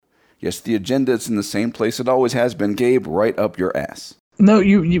Yes, the agenda is in the same place it always has been, Gabe, right up your ass. No,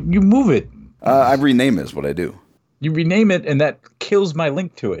 you move it. I rename it is what I do. You rename it, and that kills my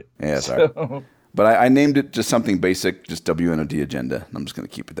link to it. Yeah, sorry. But I named it just something basic, just WNOD agenda. I'm just going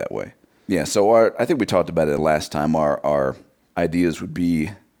to keep it that way. Yeah, so I think we talked about it last time. Our ideas would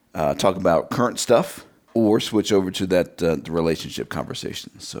be talk about current stuff or switch over to that the relationship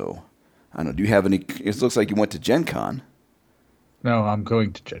conversation. So, I don't know. Do you have any? It looks like you went to Gen Con. No, I'm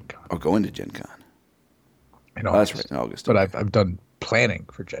going to Gen Con. Oh, going to Gen Con. In August. That's right, in August. But okay. I've done planning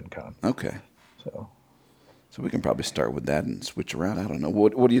for Gen Con. Okay. So we can probably start with that and switch around. I don't know.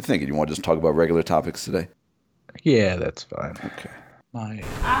 What do you think? Do you want to just talk about regular topics today? Yeah, that's fine. Okay. My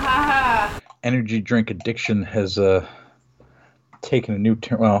energy drink addiction has taken a new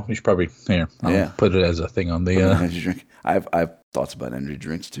turn. Well, you should probably I'll put it as a thing on the energy drink. I've thoughts about energy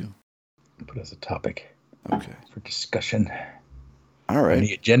drinks too. Put it as a topic. Okay. For discussion. All right. On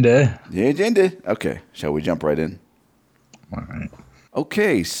the agenda. The agenda. Okay. Shall we jump right in? All right.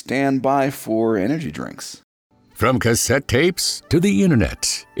 Okay. Stand by for energy drinks. From cassette tapes to the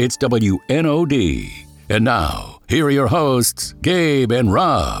internet, it's WNOD. And now, here are your hosts, Gabe and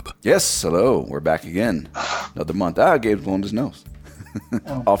Rob. Yes, hello. We're back again. Another month. Gabe's blowing his nose.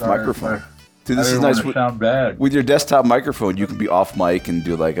 Off microphone. Dude, this is nice. Sound bad. With your desktop microphone, you can be off mic and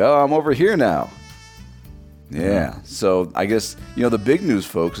do like, oh, I'm over here now. Yeah. So I guess, the big news,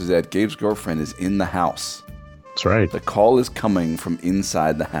 folks, is that Gabe's girlfriend is in the house. That's right. The call is coming from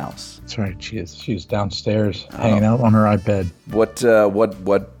inside the house. That's right. She's downstairs hanging out on her iPad.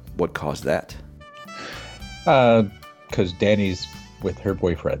 What caused that? Because Danny's with her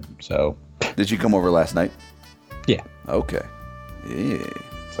boyfriend. So. Did she come over last night? Yeah. Okay. Yeah.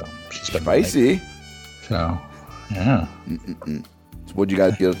 So she's been spicy. So, yeah. So what did you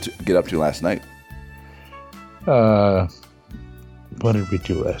guys get up to last night? What did we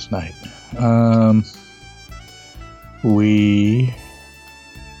do last night? We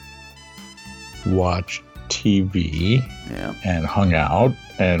watched TV and hung out,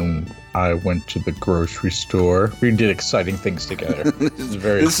 and I went to the grocery store. We did exciting things together. This is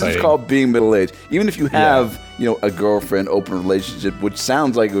very exciting. This is called being middle-aged. Even if you have, a girlfriend, open relationship, which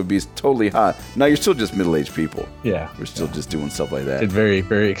sounds like it would be totally hot, now you're still just middle-aged people. Yeah. We're still just doing stuff like that. Did very,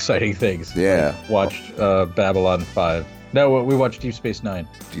 very exciting things. Yeah. Like watched Babylon 5. No, we watched Deep Space Nine.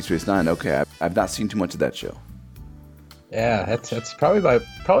 Deep Space Nine, okay. I've not seen too much of that show. Yeah, that's probably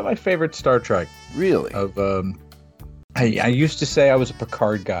my favorite Star Trek. Really? I used to say I was a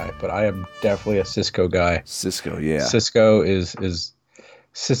Picard guy, but I am definitely a Sisko guy. Sisko, yeah. Sisko is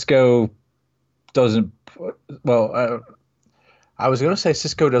Sisko doesn't. Well, I was gonna say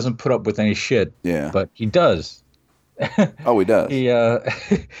Sisko doesn't put up with any shit. Yeah. But he does. Oh, he does.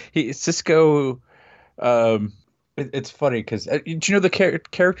 Sisko. It's funny because do you know the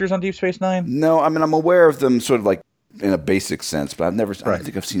characters on Deep Space Nine? No, I mean I'm aware of them sort of like in a basic sense, but I don't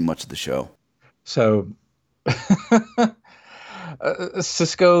think I've seen much of the show. So,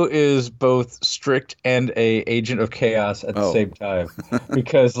 Sisko is both strict and a agent of chaos at the same time,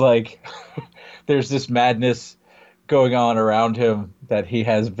 because there's this madness going on around him that he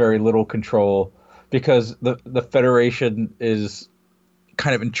has very little control, because the Federation is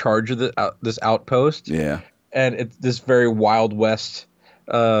kind of in charge of this outpost. Yeah, and it's this very Wild West.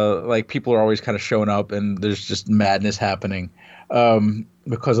 People are always kind of showing up, and there's just madness happening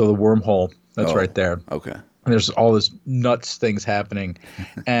because of the wormhole that's right there. Okay. And there's all this nuts things happening,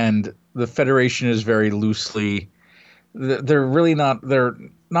 and the Federation is very loosely. They're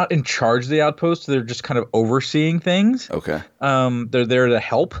not in charge of the outpost. They're just kind of overseeing things. Okay. They're there to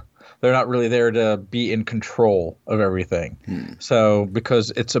help. They're not really there to be in control of everything. So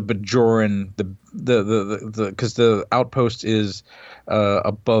because it's a Bajoran, because the outpost is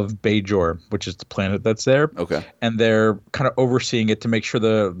above Bajor, which is the planet that's there. Okay. And they're kind of overseeing it to make sure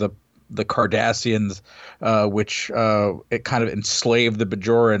the Cardassians, which it kind of enslaved the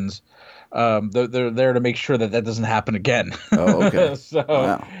Bajorans. They're there to make sure that doesn't happen again. Oh, okay. So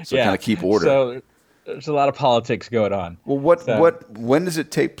kind of keep order. So there's a lot of politics going on. Well, when does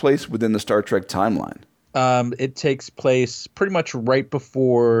it take place within the Star Trek timeline? It takes place pretty much right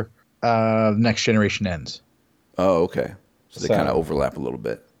before Next Generation ends. Oh, okay. So they kind of overlap a little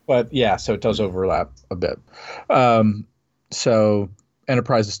bit. But yeah, so it does overlap a bit. So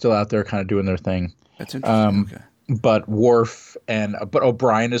Enterprise is still out there kind of doing their thing. That's interesting. Okay. But Worf but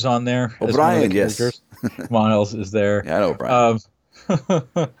O'Brien is on there. O'Brien, yes. Miles is there. Yeah, I know O'Brien.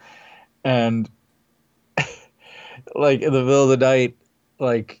 And in the middle of the night,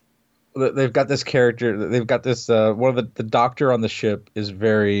 they've got this character. They've got this one of the doctor on the ship is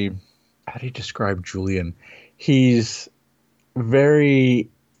very. How do you describe Julian? He's very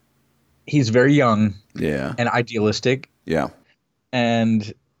he's very young Yeah. and idealistic Yeah.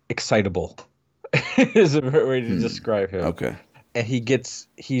 and excitable is a way to describe him. Okay. And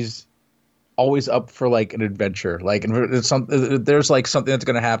he's always up for like an adventure. Like there's like something that's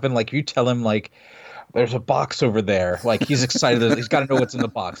going to happen. Like you tell him like there's a box over there. Like he's excited. He's got to know what's in the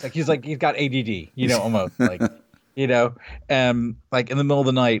box. Like he's got ADD, almost like, like in the middle of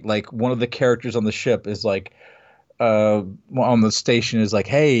the night, like one of the characters on the ship is like, on the station is like,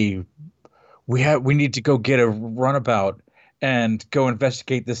 hey, we need to go get a runabout and go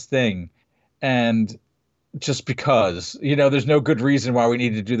investigate this thing. And just because, there's no good reason why we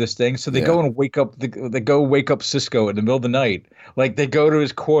need to do this thing. So they go and wake up Sisko in the middle of the night. Like they go to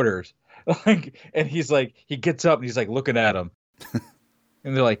his quarters, like, and he's like, he gets up and he's like looking at him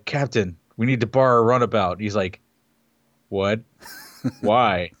and they're like, Captain, we need to borrow a runabout. He's like, what?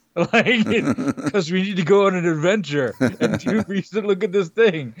 Why? Like, because we need to go on an adventure and do reason. Look at this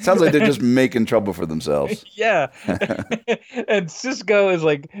thing. Sounds like they're just making trouble for themselves. Yeah. And Sisko is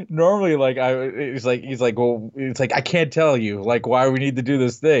like, normally, like, he's like, well, it's like, I can't tell you, like, why we need to do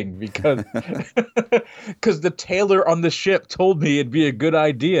this thing because the tailor on the ship told me it'd be a good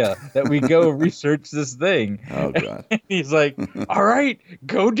idea that we go research this thing. Oh God. And he's like, all right,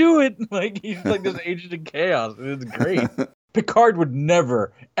 go do it. Like, he's like this agent of chaos. It's great. Picard would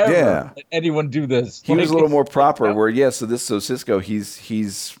never, ever let anyone do this. He was a little more proper. Where so Sisko,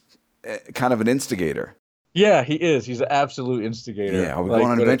 he's kind of an instigator. Yeah, he is. He's an absolute instigator. Yeah, are we going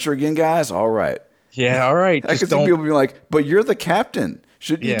on an adventure again, guys? All right. Yeah, all right. I can see people being like, "But you're the captain.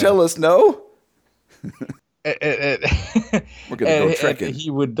 Shouldn't you tell us no?" We're gonna go trekking. He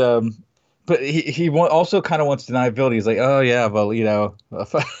would. But he also kind of wants deniability. He's like, oh yeah, well, you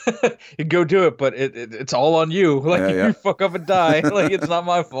go do it, but it's all on you. Like if you fuck up and die, like it's not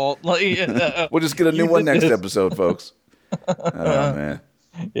my fault. Like we'll just get a new one next episode, folks. Oh man.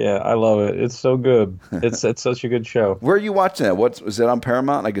 Yeah, I love it. It's so good. It's such a good show. Where are you watching that? Was that on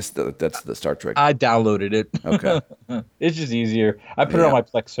Paramount? I guess that's the Star Trek. I downloaded it. Okay. It's just easier. I put it on my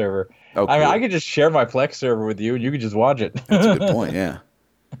Plex server. Oh, cool. I mean, I could just share my Plex server with you, and you could just watch it. That's a good point. Yeah.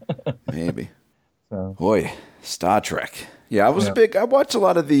 Maybe. So. Boy, Star Trek. Yeah, I watched a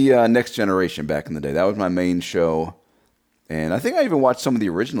lot of the Next Generation back in the day. That was my main show. And I think I even watched some of the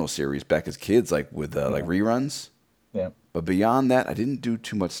original series back as kids, like with like reruns. Yeah. But beyond that, I didn't do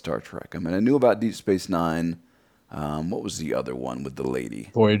too much Star Trek. I mean, I knew about Deep Space Nine. What was the other one with the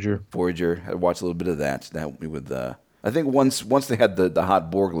lady? Voyager. I watched a little bit of that. That helped me with I think once they had the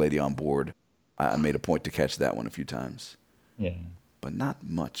hot Borg lady on board, I made a point to catch that one a few times. Yeah. But not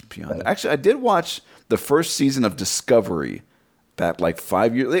much beyond that. Actually, I did watch the first season of Discovery back like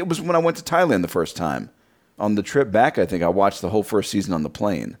 5 years. It was when I went to Thailand the first time. On the trip back, I think I watched the whole first season on the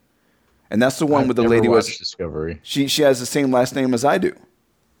plane. And that's the one with the lady was Discovery. She has the same last name as I do.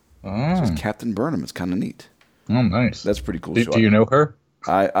 Oh. So it's Captain Burnham. It's kind of neat. Oh, nice. That's pretty cool. Do you know her?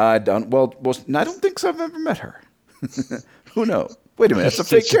 I don't. Well, I don't think so. I've ever met her. Who knows? Wait a minute. That's a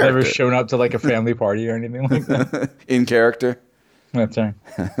fake character. Never shown up to like a family party or anything like that? In character? That's right.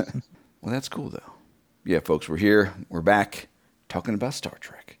 Well, that's cool, though. Yeah, folks, we're here. We're back talking about Star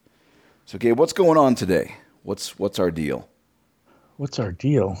Trek. So, Gabe, what's going on today? What's our deal? What's our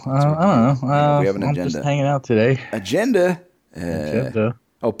deal? I don't know. We have an agenda. I'm just hanging out today. Agenda? Agenda.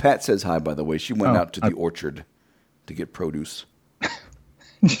 Oh, Pat says hi, by the way. She went out to the orchard to get produce.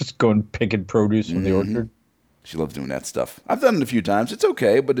 Just going picking produce from the orchard. She loves doing that stuff. I've done it a few times. It's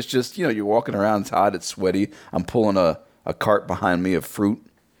okay, but it's just, you're walking around. It's hot. It's sweaty. I'm pulling a cart behind me of fruit.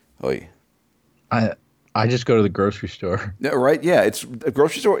 Oy. I just go to the grocery store. Yeah, right? Yeah, it's a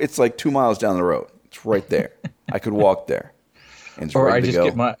grocery store. It's like 2 miles down the road. It's right there. I could walk there. And it's ready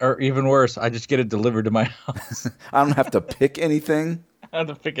to go. Or even worse, I just get it delivered to my house. I don't have to pick anything. I don't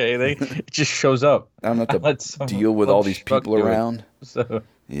have to pick anything. It just shows up. I don't have to deal with all these people around. So.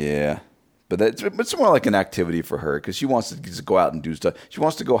 Yeah. But it's more like an activity for her because she wants to just go out and do stuff. She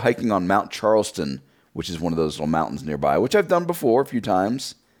wants to go hiking on Mount Charleston, which is one of those little mountains nearby, which I've done before a few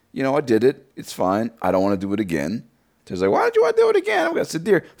times. I did it. It's fine. I don't want to do it again. She's like, why do I do it again? I said,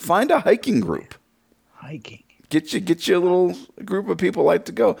 dear, find a hiking group. Hiking. Get you a little group of people like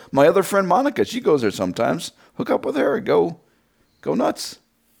to go. My other friend Monica, she goes there sometimes. Hook up with her. Go nuts.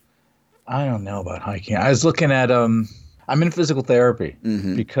 I don't know about hiking. I was looking at I'm in physical therapy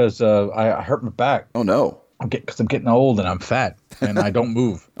because I hurt my back. Oh no. Because I'm getting old and I'm fat. and I don't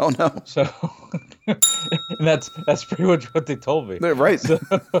move. Oh no! So and that's pretty much what they told me. They're right. So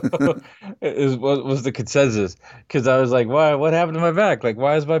was the consensus, because I was like, "Why? What happened to my back? Like,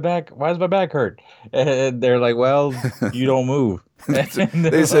 why is my back hurt?" And they're like, "Well, you don't move." They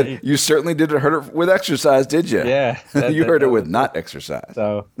said, like, you certainly didn't hurt it with exercise, did you? Yeah, you heard it with not exercise.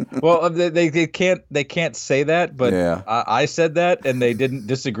 So, well, they can't say that, but yeah. I said that, and they didn't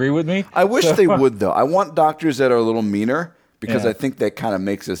disagree with me. I wish they would, though. I want doctors that are a little meaner, because Yeah. I think that kind of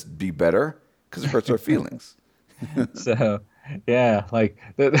makes us be better, because it hurts our feelings. So, yeah, like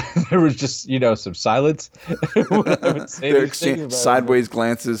there was just some silence. They're sideways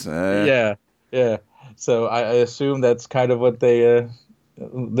glances. Yeah. So I assume that's kind of what they're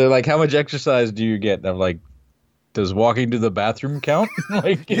like. How much exercise do you get? And I'm like, does walking to the bathroom count?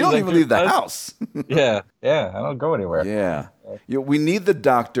 Like, you don't even leave the house. Yeah, I don't go anywhere. Yeah, we need the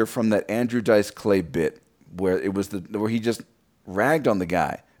doctor from that Andrew Dice Clay bit where it was where he just ragged on the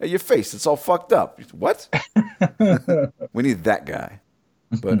guy. Hey, your face, it's all fucked up. What? We need that guy.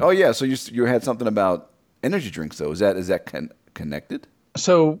 But yeah, so you had something about energy drinks though. Is that connected?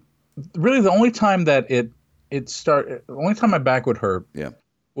 So really, the only time that the only time my back would hurt,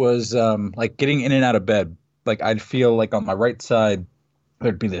 was like getting in and out of bed. Like I'd feel like on my right side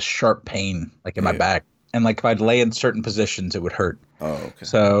there'd be this sharp pain like in my back, and like if I'd lay in certain positions it would hurt. Oh, okay.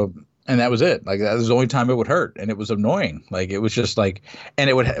 So, and that was it. Like that was the only time it would hurt, and it was annoying. Like it was just like, and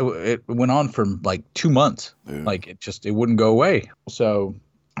it went on for like 2 months. Dude. Like it wouldn't go away. So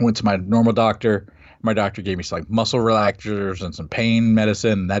I went to my normal doctor. My doctor gave me some like muscle relaxers and some pain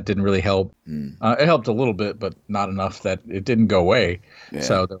medicine. That didn't really help. It helped a little bit, but not enough that it didn't go away. Yeah.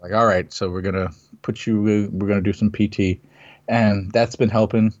 So they're like, all right, so we're going to do some PT. And that's been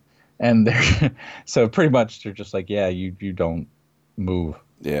helping. And so pretty much they're just like, yeah, you don't move.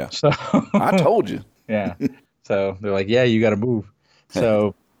 Yeah. So I told you. Yeah. So they're like, yeah, you got to move.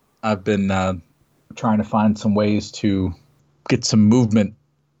 So I've been trying to find some ways to get some movement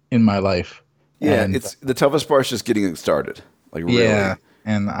in my life. Yeah, it's the toughest part is just getting it started. Like really. Yeah,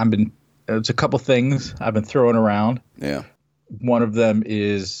 and there's a couple things I've been throwing around. Yeah. One of them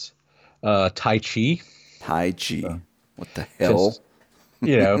is Tai Chi. Tai Chi. What the hell?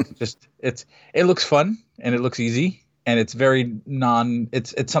 Just it looks fun and it looks easy and it's very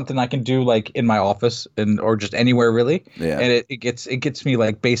it's something I can do like in my office or just anywhere really. Yeah. And it gets me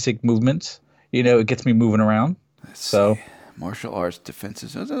like basic movements. It gets me moving around. See. Martial arts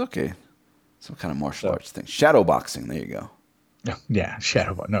defenses. Okay. Some kind of martial arts thing. Shadow boxing. There you go. Yeah,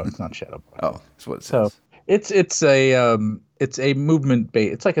 shadow boxing. No, it's not shadow boxing. Oh, that's what it says. So it's a movement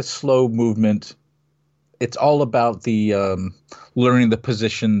it's like a slow movement. It's all about the learning the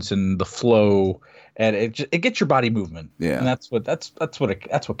positions and the flow, and it gets your body movement. Yeah, and that's what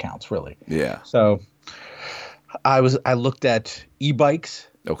counts really. Yeah. So I looked at e-bikes.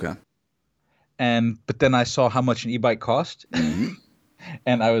 Okay. But then I saw how much an e-bike cost. Mm-hmm.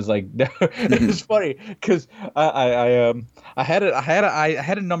 And I was like, no. It was funny because I had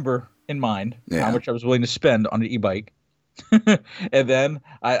a number in mind, how much I was willing to spend on an e-bike, and then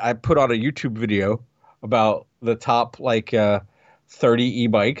I put on a YouTube video about the top 30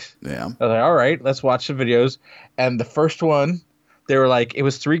 e-bikes. Yeah, I was like, all right, let's watch the videos. And the first one, they were like, it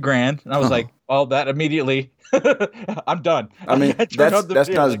was $3,000, and I was like, well, that immediately. I'm done. I mean, that's not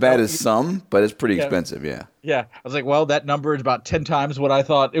as bad as some, but it's pretty expensive. Yeah. Yeah. I was like, well, that number is about 10 times what I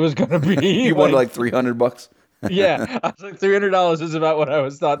thought it was going to be. You wanted like $300? Yeah. I was like, $300 is about what I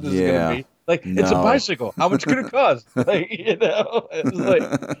thought this was going to be. Like, it's a bicycle. How much could it cost? It's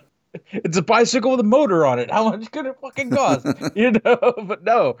like, it's a bicycle with a motor on it. How much could it fucking cost? But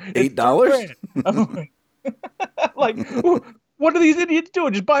no. $8? Like, what are these idiots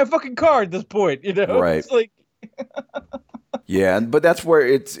doing? Just buy a fucking car at this point, Right. It's like... Yeah, but that's where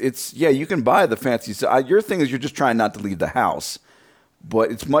it's you can buy the fancy stuff. Your thing is you're just trying not to leave the house,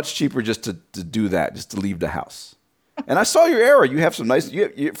 but it's much cheaper just to do that, just to leave the house. And I saw your era. You have some nice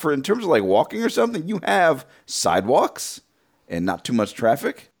for in terms of like walking or something. You have sidewalks and not too much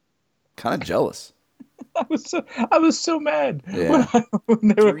traffic. Kind of jealous. I was so mad when it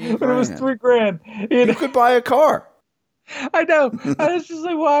was $3,000. You could buy a car. I know. I was just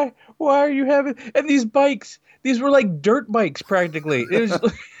like, why are you having? And these bikes, these were like dirt bikes practically. It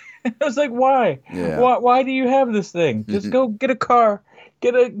was. I was like, why? Yeah. Why do you have this thing? Just go get a car,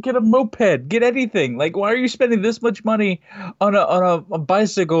 get a moped, get anything. Like, why are you spending this much money on a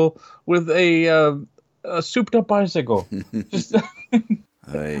bicycle with a souped up bicycle? Just.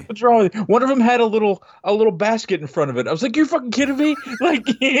 Hey. What's wrong with you? One of them had a little basket in front of it. I was like, "You're fucking kidding me!" Like,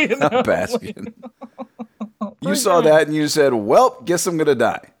 a basket. You saw that and you said, "Well, guess I'm gonna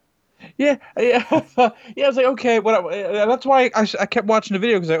die." Yeah, yeah, yeah. I was like, okay, that's why I kept watching the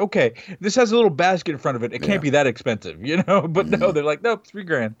video because like, okay, this has a little basket in front of it. It can't Yeah. be that expensive, you know. But no, they're like, nope,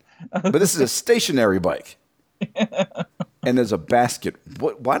 $3,000. But this is a stationary bike, and there's a basket.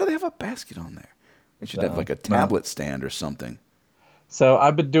 Why do they have a basket on there? They should have like a tablet stand or something. So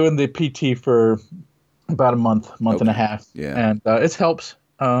I've been doing the PT for about a month and a half. Yeah. And it helps.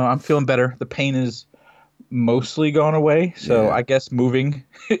 I'm feeling better. The pain is mostly gone away. So Yeah. I guess moving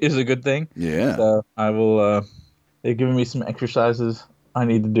is a good thing. Yeah. So I will, they've given me some exercises I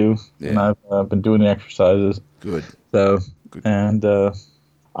need to do. Yeah. And I've been doing the exercises. Good. So, Good. and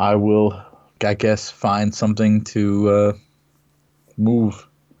I will, I guess, find something to move.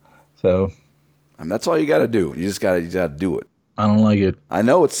 So And that's all you got to do. You got to do it. I don't like it. I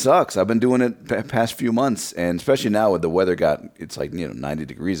know it sucks. I've been doing it past few months, and especially now with the weather it's like 90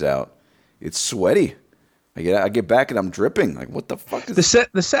 degrees out. It's sweaty. I get back and I'm dripping. Like, what the fuck is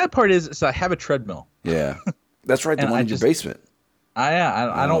The sad part is I have a treadmill. Yeah, that's right. The And one I in your just- basement.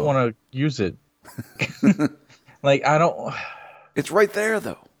 I don't want to use it. Like I don't. It's right there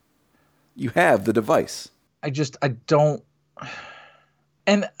though. You have the device. I don't.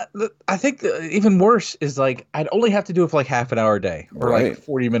 And I think even worse is like I'd only have to do it for like half an hour a day or Right. like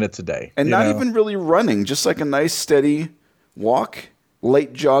 40 minutes a day, And you not know? even really running, just like a nice steady walk,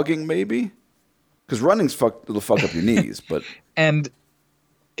 late jogging maybe. Because running's it'll fuck up your knees, but And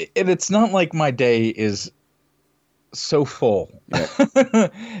it's not like my day is so full. yeah.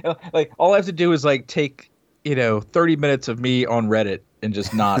 Like all I have to do is like take 30 minutes of me on Reddit and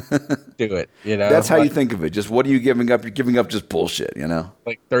just not do it. That's how Like- you think of it. Just what are you giving up? You're giving up just bullshit, you know?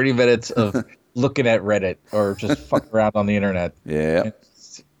 like 30 minutes of looking at Reddit or just fucking around on the internet Yeah.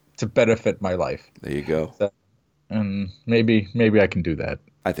 to benefit my life. There you go. And maybe I can do that.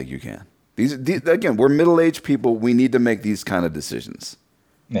 I think you can. These again, we're middle-aged people. We need to make these kind of decisions.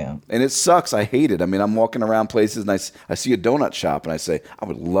 Yeah. And it sucks. I hate it. I mean, I'm walking around places and I see a donut shop and I say, I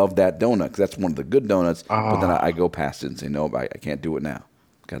would love that donut because that's one of the good donuts. But then I go past it and say, no, I can't do it now.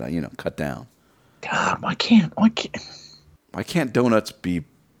 Gotta, cut down. God, why can't? Why can't donuts be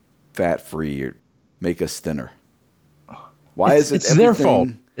fat-free or make us thinner? Why is it It's their everything fault.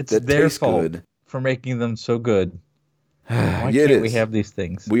 It's that their tastes fault good? for making them so good. Why Yeah, it can't we is. have these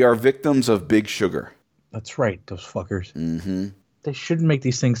things? We are victims of big sugar. That's right, those fuckers. Mm-hmm. They shouldn't make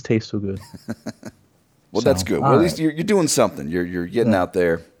these things taste so good. Well, that's good. Well, all at least you're doing something. You're getting out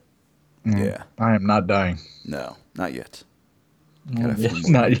there. Yeah. I am not dying. No, not yet. Got a few Yes,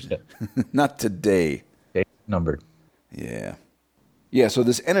 more not years. yet. Not today. Okay, numbered. Yeah. Yeah, so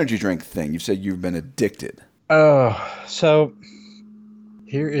this energy drink thing, you said you've been addicted. Oh, so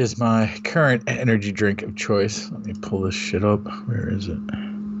here is my current energy drink of choice. Let me pull this shit up. Where is it?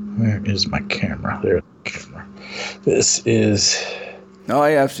 Where is my camera? There's the camera. This is Oh,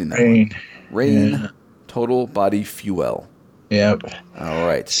 yeah, I've seen that Rain. one. Rain Yeah. Total Body Fuel. Yep. All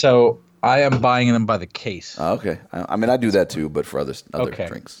right. So I am buying them by the case. Okay. I mean, I do that too, but for other Okay.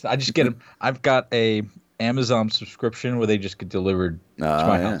 drinks. So I just get them. I've got a Amazon subscription where they just get delivered to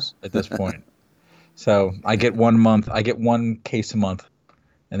my yeah. house at this point. So I get 1 month. I get one case a month,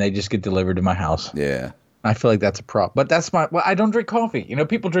 and they just get delivered to my house. Yeah. I feel like that's a prop. But that's my. Well, I don't drink coffee.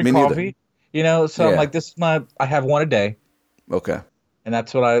 People drink Me neither. coffee. So I'm Yeah. like, this is my. I have one a day, Okay. and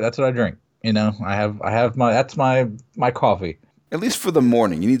that's what I drink. I have my. That's my coffee. At least for the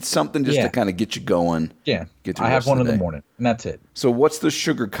morning. You need something just Yeah. to kind of get you going. Yeah. Get through I the have rest of one the in the day. morning, and that's it. So what's the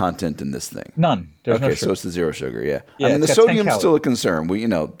sugar content in this thing? None. There's no Okay, sugar. so it's the zero sugar, yeah. Yeah, I mean, the it's got 10 sodium's calories. still a concern.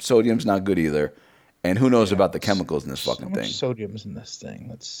 Sodium's not good either. And who knows about the chemicals in this How fucking much thing. sodium's in this thing?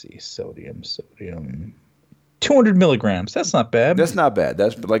 Let's see. Sodium. 200 milligrams. That's not bad. That's not bad.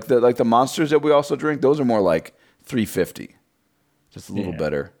 That's like the monsters that we also drink. Those are more like 350, just a little Yeah.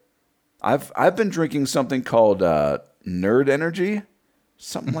 better. I've been drinking something called Nerd Energy,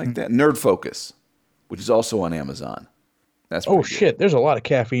 something like that. Nerd Focus, which is also on Amazon. That's Oh pretty good. shit! There's a lot of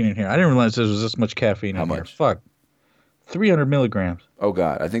caffeine in here. I didn't realize there was this much caffeine How in here. much? Fuck. 300 milligrams. Oh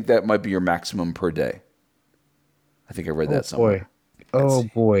god, I think that might be your maximum per day. I think I read that Oh somewhere. boy. Oh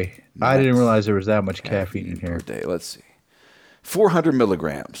boy. I didn't Nuts. realize there was that much caffeine in per here. day. Let's see. 400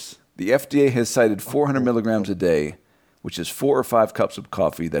 milligrams. The FDA has cited 400 milligrams a day, which is 4 or 5 cups of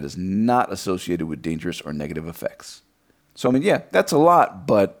coffee that is not associated with dangerous or negative effects. So, I mean, yeah, that's a lot,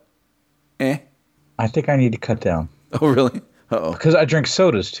 but I think I need to cut down Oh, really? Uh-oh. because I drink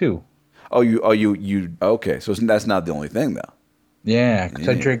sodas too. Okay, so that's not the only thing, though. Yeah, because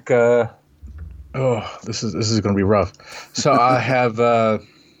I Yeah. drink. This is going to be rough. So I have.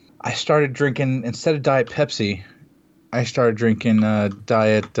 I started drinking instead of Diet Pepsi. I started drinking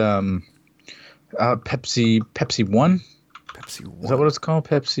Diet Pepsi 1. Pepsi One. Is that what it's called?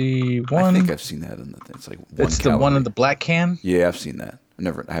 Pepsi One? I think I've seen that in the thing. It's like It's the one in the black can? Yeah, I've seen that. I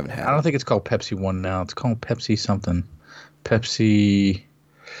haven't had it. I don't think it's called Pepsi One now. It's called Pepsi something. Pepsi.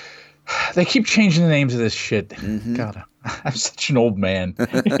 They keep changing the names of this shit. Mm-hmm. God, I'm such an old man. Get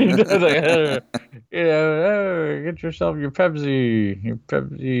yourself your Pepsi. Your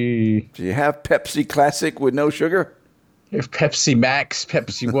Pepsi. Do you have Pepsi Classic with no sugar? If Pepsi Max,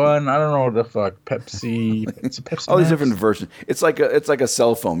 Pepsi One, I don't know what the fuck. Pepsi. It's a Pepsi. All these different versions. It's like a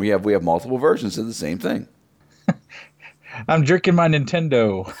cell phone. We have multiple versions of the same thing. I'm drinking my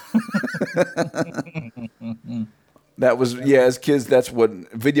Nintendo. That was, as kids, that's what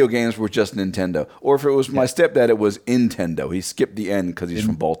video games were, just Nintendo. Or if it was my stepdad, it was Intendo. He skipped the N because he's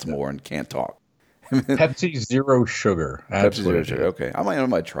from Baltimore and can't talk. Pepsi Zero Sugar. Pepsi Zero Sugar. Okay, I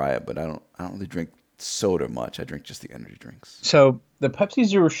might try it, but I don't really drink soda much. I drink just the energy drinks. So the Pepsi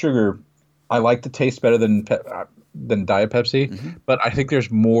Zero Sugar, I like the taste better than Diet Pepsi, but I think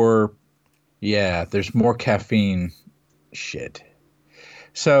there's more. Yeah, there's more caffeine. Shit.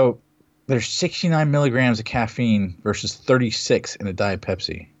 So there's 69 milligrams of caffeine versus 36 in a Diet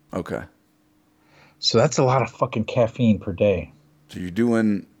Pepsi. Okay. So that's a lot of fucking caffeine per day. So you're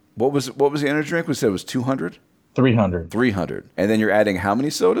doing what was the energy drink? We said it was 200. 300. 300, and then you're adding how many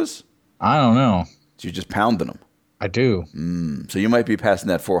sodas? I don't know. So you're just pounding them. I do. So you might be passing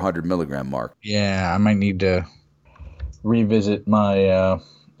that 400 milligram mark. Yeah, I might need to revisit my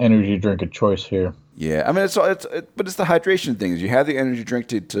energy drink of choice here. Yeah, I mean, but it's the hydration thing. Is you have the energy drink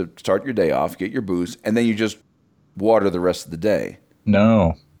to start your day off, get your boost, and then you just water the rest of the day.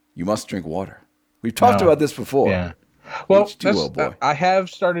 No. You must drink water. We've talked about this before. Yeah. Well, H2O, boy. I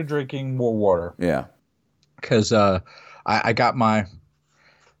have started drinking more water. Yeah. Because I got my...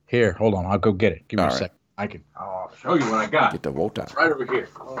 Here, hold on. I'll go get it. Give me a second. I'll show you what I got. Get the water. It's right over here.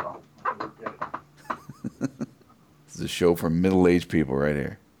 Hold on. I'll go get it. This is a show for middle-aged people right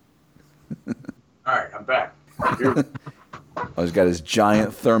here. All right, I'm back. He's got his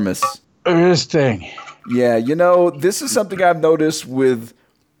giant thermos. Look at this thing. Yeah, this is something I've noticed with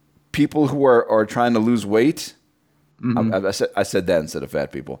people who are trying to lose weight. Mm-hmm. I said that instead of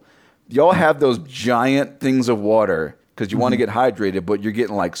fat people. Y'all have those giant things of water because you want to get hydrated, but you're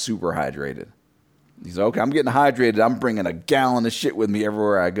getting like super hydrated. He's like, okay, I'm getting hydrated. I'm bringing a gallon of shit with me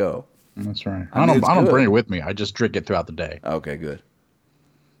everywhere I go. That's right. I don't bring it with me. I just drink it throughout the day. Okay, good.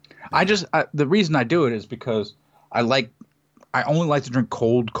 The reason I do it is because I only like to drink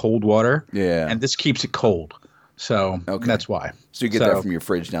cold water. Yeah. And this keeps it cold. So that's why. So you get that from your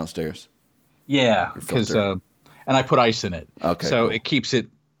fridge downstairs? Yeah. Because and I put ice in it. Okay. So it keeps it.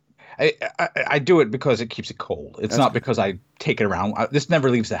 I do it because it keeps it cold. It's not because I take it around. This never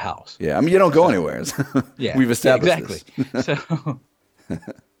leaves the house. Yeah. I mean, you don't go anywhere. Yeah. We've established exactly. this. So.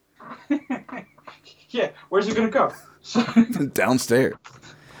 Yeah. Where's it going to go? Downstairs.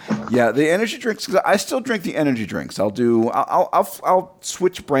 Yeah, the energy drinks. 'Cause I still drink the energy drinks. I'll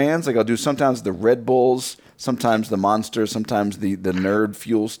switch brands. Like I'll do sometimes the Red Bulls, sometimes the Monster, sometimes the Nerd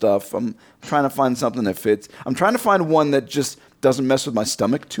Fuel stuff. I'm trying to find something that fits. I'm trying to find one that just doesn't mess with my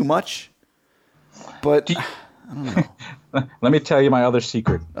stomach too much. But I don't know. Let me tell you my other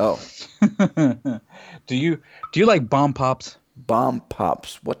secret. Oh, do you like Bomb Pops? Bomb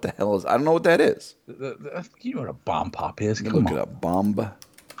Pops. What the hell is? I don't know what that is. You know what a Bomb Pop is? Look it up. Bomb Pop.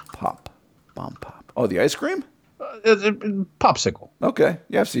 Oh, the ice cream? Popsicle. Okay.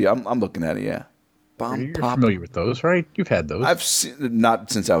 Yeah, see, I'm looking at it, yeah. You're familiar with those, right? You've had those. I've seen,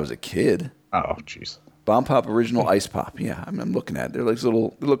 not since I was a kid. Oh, jeez. Bomb Pop Original Ice Pop. Yeah, I'm looking at it. They're like they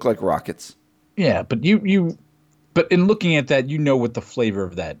look like rockets. Yeah, but but in looking at that, you know what the flavor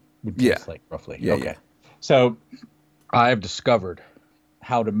of that would taste like, roughly. Yeah, okay. yeah. So I've discovered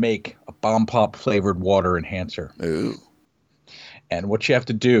how to make a Bomb Pop flavored water enhancer. Ooh. And what you have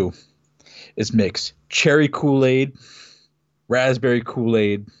to do is mix cherry Kool-Aid, raspberry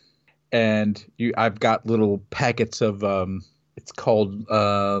Kool-Aid, and I've got little packets of it's called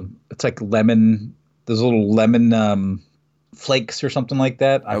it's like lemon. There's little lemon flakes or something like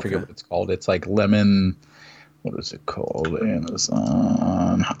that. I forget what it's called. It's like lemon. What is it called?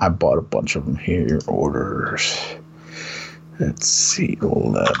 Amazon. I bought a bunch of them here. Orders. Let's see.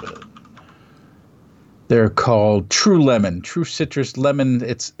 Lemon. They're called True Lemon, True Citrus Lemon.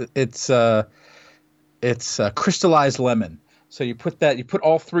 It's crystallized lemon. So you put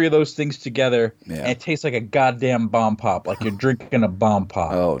all three of those things together, and it tastes like a goddamn Bomb Pop, like you're drinking a Bomb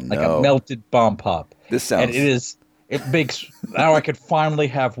Pop. Oh no! Like a melted Bomb Pop. This sounds. And it makes. Now I could finally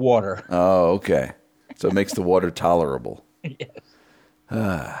have water. Oh, okay. So it makes the water tolerable. Yes.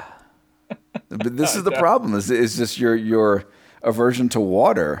 But this is the problem. Is just your aversion to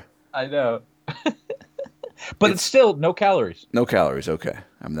water. I know. But it's still no calories. No calories. Okay.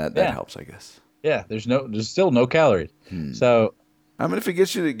 I mean, that helps, I guess. Yeah, there's still no calories. So, I mean, if it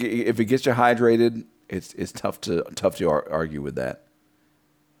gets you hydrated, it's tough to argue with that.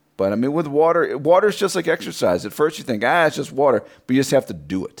 But I mean, with water is just like exercise. At first, you think, it's just water, but you just have to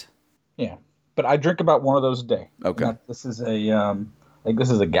do it. Yeah, but I drink about one of those a day. Okay. Now, this is I think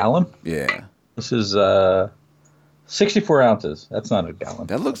this is a gallon. Yeah. This is 64 ounces. That's not a gallon.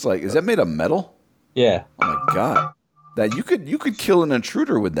 That looks like, is that made of metal? Yeah. Oh my God. That you could kill an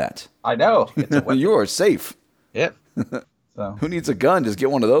intruder with that. I know. You are safe. Yep. So who needs a gun? Just get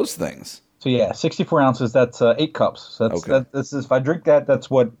one of those things. So yeah, 64 ounces. That's 8 cups. So that's if I drink that, that's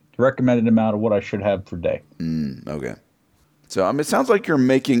what the recommended amount of what I should have per day. Okay. So I mean, it sounds like you're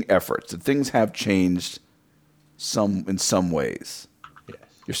making efforts. That things have changed in some ways. Yes.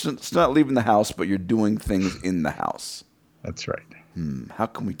 You're still not leaving the house, but you're doing things in the house. That's right. How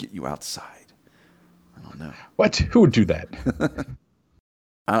can we get you outside? I don't know. What? Who would do that?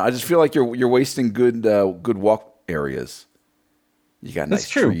 I just feel like you're wasting good walk areas. You got nice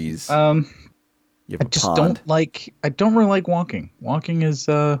trees. You have a pond. I don't really like walking. Walking is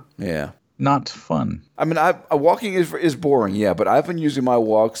not fun. I mean, walking is boring, yeah, but I've been using my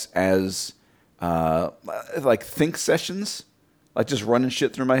walks as like think sessions, like just running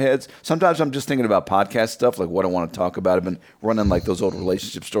shit through my head. Sometimes I'm just thinking about podcast stuff, like what I want to talk about. I've been running like those old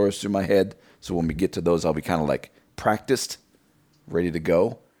relationship stories through my head, so when we get to those, I'll be kind of like practiced, ready to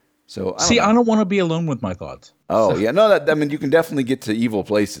go. So I don't want to be alone with my thoughts. Oh, yeah. No, I mean, you can definitely get to evil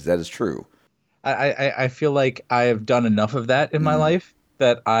places. That is true. I feel like I have done enough of that in my life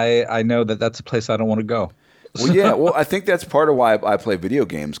that I know that that's a place I don't want to go. Well, yeah. Well, I think that's part of why I play video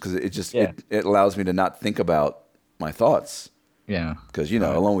games, because it allows me to not think about my thoughts. Yeah. Because,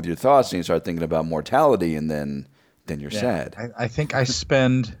 alone with your thoughts, and you start thinking about mortality, and then you're sad. I think I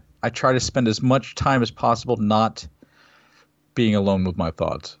try to spend as much time as possible not being alone with my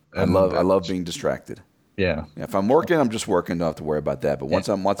thoughts. I love being distracted. Yeah. If I'm working, I'm just working. Don't have to worry about that. But once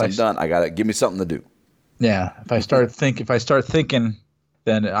I'm done, I gotta give me something to do. Yeah. If I start thinking,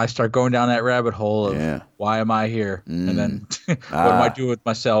 then I start going down that rabbit hole of why am I here, and then what am I doing with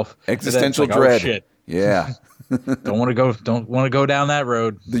myself? Existential dread. Oh, shit. Yeah. Don't want to go down that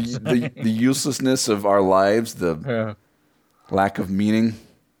road. The uselessness of our lives, the lack of meaning.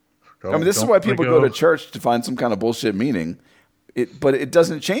 This is why people go to church, to find some kind of bullshit meaning. But it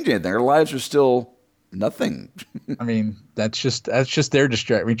doesn't change anything. Our lives are still nothing. I mean, that's just their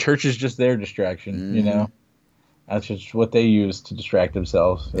distraction. I mean, church is just their distraction. That's just what they use to distract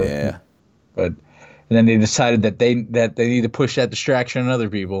themselves. Yeah. And then they decided that they need to push that distraction on other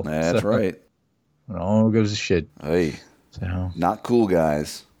people. That's right. It all goes to shit. Hey. So not cool,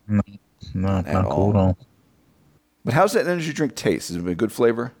 guys. No, not cool at all. But how's that energy drink taste? Is it a good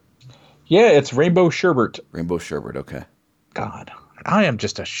flavor? Yeah, it's rainbow sherbet. Rainbow sherbet, okay. God, I am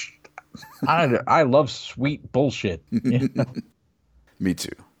just I love sweet bullshit. Me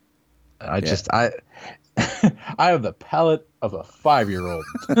too. I have the palate of a 5-year-old.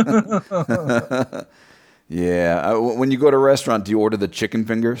 Yeah. When you go to a restaurant, do you order the chicken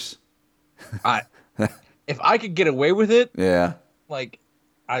fingers? If I could get away with it, yeah. Like,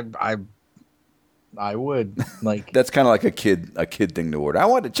 I would. Like, that's kind of like a kid thing to order. I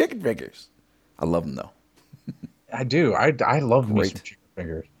want the chicken fingers. I love them though. I do. I love me some chicken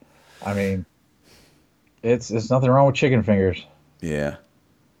fingers. I mean, it's nothing wrong with chicken fingers. Yeah.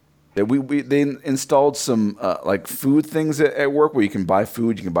 They installed some like food things at work where you can buy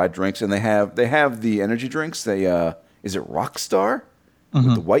food, you can buy drinks, and they have the energy drinks. Is it Rockstar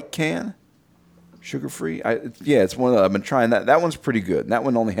with the white can, sugar free? It's one of the, I've been trying that. That one's pretty good. And that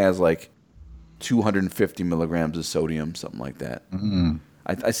one only has like 250 milligrams of sodium, something like that. Mm-hmm.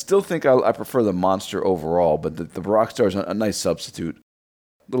 I still think I prefer the Monster overall, but the Rockstar is a nice substitute.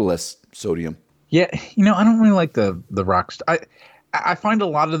 A little less sodium. Yeah, I don't really like the Rockstar. I find a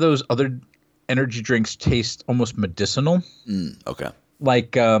lot of those other energy drinks taste almost medicinal. Okay.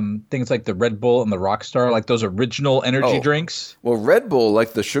 Like things like the Red Bull and the Rockstar, like those original energy drinks. Well, Red Bull,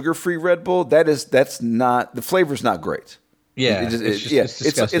 like the sugar-free Red Bull, that's not, the flavor's not great. Yeah,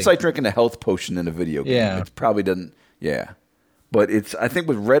 it's like drinking a health potion in a video game. Yeah. It probably doesn't. Yeah. But I think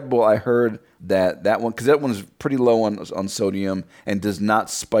with Red Bull, I heard that one, because that one is pretty low on sodium and does not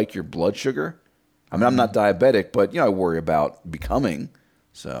spike your blood sugar. I mean, I'm not diabetic, but I worry about becoming.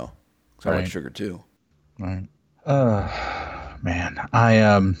 So, I like sugar too. Right. Man,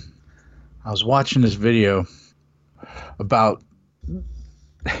 I was watching this video about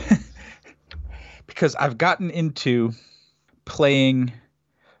because I've gotten into playing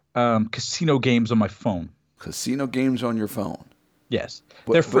casino games on my phone. Casino games on your phone. Yes,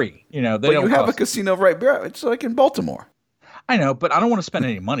 they're free. They but don't. You have a cost. casino right there. It's like in Baltimore. I know, but I don't want to spend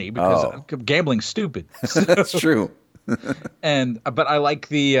any money because gambling's stupid. That's true. But I like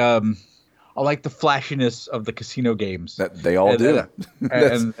the flashiness of the casino games. That they all do.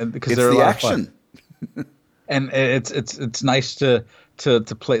 And because it's they're a the lot action. of fun. And it's nice to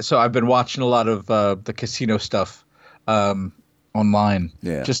play. So I've been watching a lot of the casino stuff online,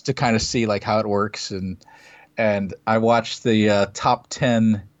 just to kind of see like how it works, and I watched the top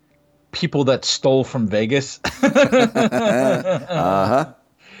 10 people that stole from Vegas. Uh-huh.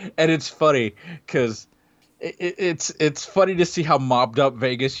 And it's funny because it's funny to see how mobbed up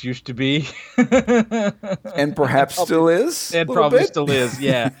Vegas used to be, and perhaps still is, and probably still is.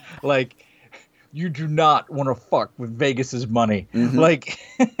 Yeah, like you do not want to fuck with Vegas's money. Mm-hmm. Like,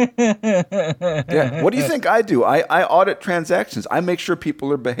 yeah. What do you think I do? I audit transactions. I make sure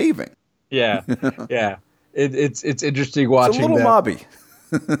people are behaving. Yeah, yeah. It's interesting watching. It's a little that. mobby.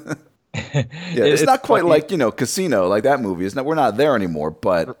 Yeah, it's not quite like Casino, like that movie. We're not there anymore,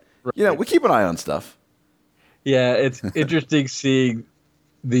 but we keep an eye on stuff. Yeah, it's interesting seeing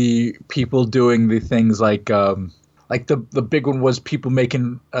the people doing the things like the big one was people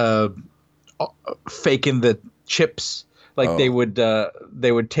making faking the chips. Like they would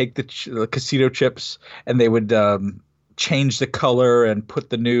take the casino chips and they would change the color and put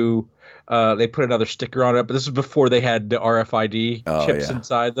the new. They put another sticker on it, but this is before they had the RFID chips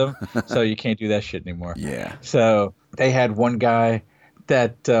inside them, so you can't do that shit anymore. Yeah. So they had one guy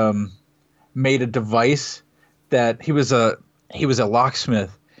that made a device that he was a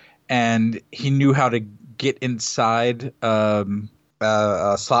locksmith, and he knew how to get inside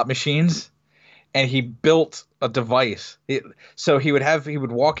slot machines, and he built a device. So he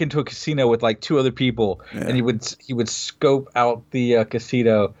would walk into a casino with like two other people, and he would scope out the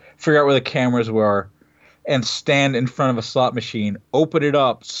casino, figure out where the cameras were, and stand in front of a slot machine, open it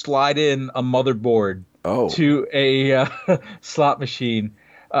up, slide in a motherboard to a slot machine,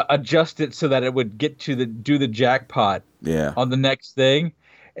 adjust it so that it would get to do the jackpot on the next thing,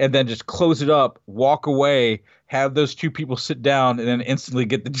 and then just close it up, walk away, have those two people sit down, and then instantly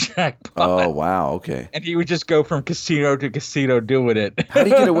get the jackpot. Oh, wow. Okay. And he would just go from casino to casino doing it. How do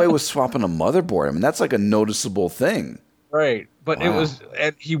you get away with swapping a motherboard? I mean, that's like a noticeable thing. Right. But it was,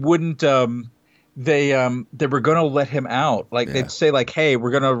 and he wouldn't, they were going to let him out. Like they'd say like, hey,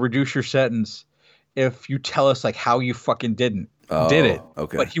 we're going to reduce your sentence if you tell us like how you fucking did it.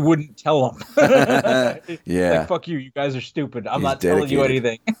 Okay. But he wouldn't tell them. Yeah. Like, fuck you. You guys are stupid. I'm not telling you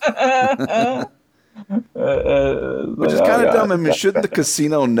anything. Which is kind of dumb. I mean, shouldn't the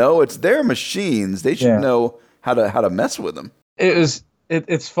casino know? It's their machines. They should know how to mess with them.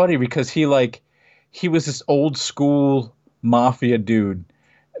 It's funny because he was this old school mafia dude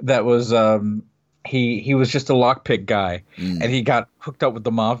that was he was just a lockpick guy, and he got hooked up with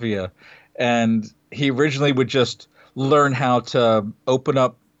the mafia, and he originally would just learn how to open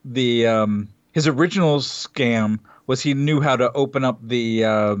up the his original scam was he knew how to open up the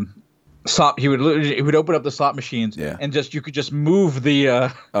slot. He would open up the slot machines, and you could just move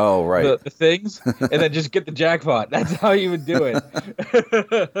the the things, and then just get the jackpot. That's how he would do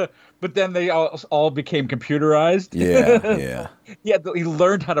it. But then they all became computerized. Yeah. He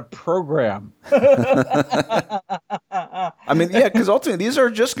learned how to program. I mean, because ultimately these are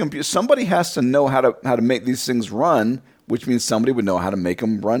just computers. Somebody has to know how to make these things run, which means somebody would know how to make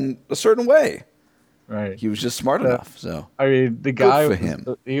them run a certain way. Right. He was just smart enough. So I mean, the guy for him.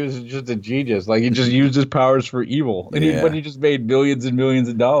 He was just a genius. Like he just used his powers for evil, and he just made millions and millions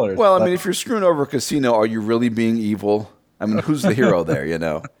of dollars. Well, I mean, if you're screwing over a casino, are you really being evil? I mean, who's the hero there?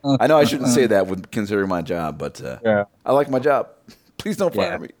 I know I shouldn't say that with considering my job, but I like my job. Please don't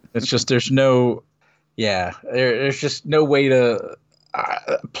fire me. It's just there's no way to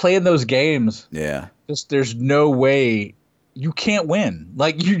play in those games. Yeah. There's no way. You can't win.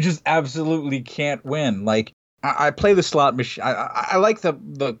 Like you just absolutely can't win. Like I play the slot machine. I like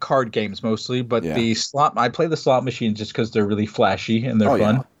the card games mostly, but I play the slot machines just because they're really flashy and they're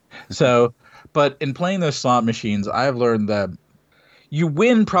fun. Yeah. So, but in playing those slot machines, I've learned that you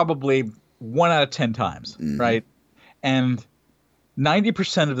win probably 1 out of 10 times, right? And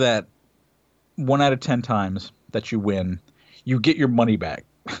 90% of that 1 out of 10 times that you win, you get your money back.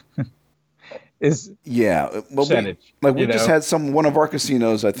 Well, percentage. We just had one of our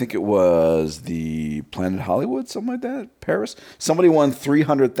casinos. I think it was the Planet Hollywood, something like that, Paris. Somebody won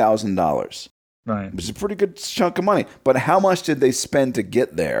 $300,000. Right, which is a pretty good chunk of money. But how much did they spend to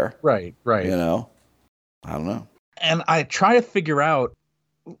get there? Right. I don't know. And I try to figure out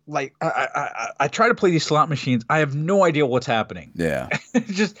like I try to play these slot machines. I have no idea what's happening. Yeah.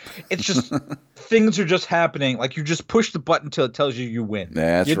 it's just things are just happening. Like you just push the button until it tells you win.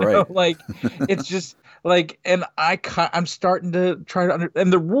 That's you right. know? Like it's just like, and I'm starting to try to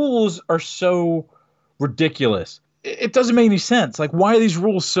and the rules are so ridiculous. It doesn't make any sense. Like, why are these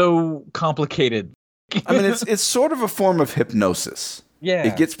rules so complicated? I mean, it's sort of a form of hypnosis. Yeah.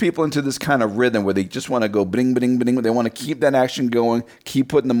 It gets people into this kind of rhythm where they just want to go bing, bing, bing. They want to keep that action going, keep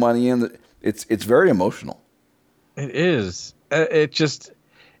putting the money in. It's very emotional. It is. It's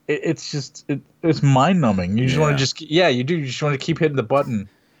mind numbing. You just want to you do. You just want to keep hitting the button.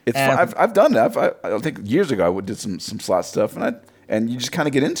 It's fun. I've done that. I think years ago I did some slot stuff, and you just kind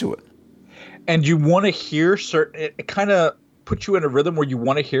of get into it. And you want to hear it kind of puts you in a rhythm where you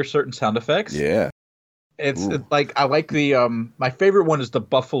want to hear certain sound effects. Yeah. It's like, I like the my favorite one is the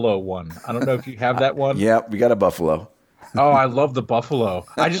buffalo one. I don't know if you have that one. Yeah, we got a buffalo. Oh, I love the buffalo.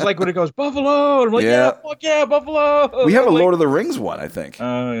 I just like when it goes buffalo. And I'm like, yeah, fuck yeah, buffalo. We have a Lord of the Rings one, I think.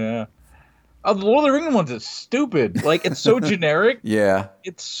 Oh yeah. Oh, the Lord of the Rings one's is stupid. Like, it's so generic. Yeah.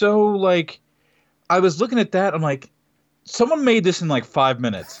 It's so like, I was looking at that. I'm like, someone made this in like 5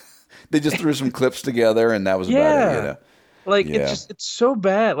 minutes. They just threw some clips together, and that was about it. You know? Like, it's so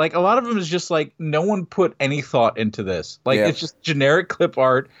bad. Like, a lot of them is just like, no one put any thought into this. Like, it's just generic clip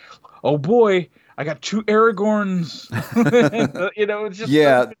art. Oh boy, I got 2 Aragorns. You know, it's just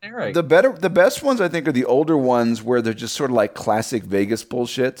so generic. The best ones, I think, are the older ones where they're just sort of like classic Vegas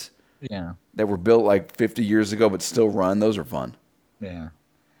bullshit. Yeah. That were built like 50 years ago but still run. Those are fun. Yeah.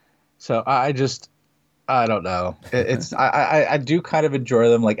 So I don't know. I do kind of enjoy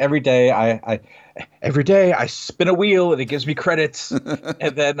them. Like every day I spin a wheel and it gives me credits,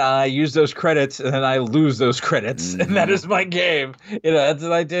 and then I use those credits and then I lose those credits, and that is my game. You know, that's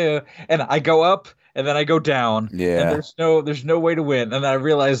what I do. And I go up and then I go down. Yeah. And there's no way to win. And I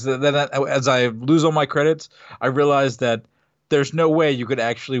realize that then as I lose all my credits, I realize that there's no way you could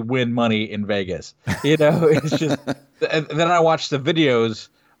actually win money in Vegas. You know, it's just. And then I watch the videos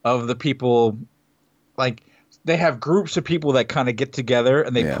of the people. Like, they have groups of people that kind of get together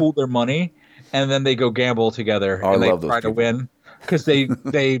and they pool their money, and then they go gamble together and they try to win because they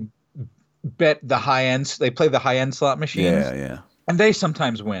bet the high ends. They play the high end slot machines. Yeah. And they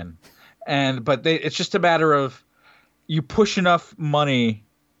sometimes win, but it's just a matter of you push enough money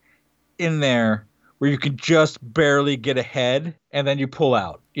in there where you can just barely get ahead, and then you pull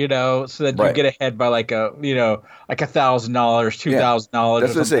out, you know, so that you get ahead by like $1,000, $2,000.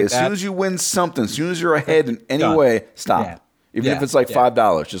 That's what I say. As soon as you win something, as soon as you're ahead in any way, stop. Yeah. Even if it's like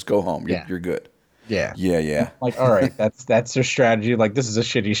 $5, just go home. You're good. Yeah. Yeah. Like, all right, that's their strategy. Like, this is a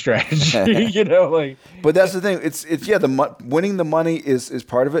shitty strategy, you know, like. But that's the thing. It's winning the money is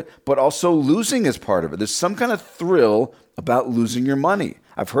part of it, but also losing is part of it. There's some kind of thrill about losing your money.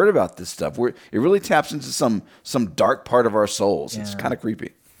 I've heard about this stuff where it really taps into some dark part of our souls. It's kind of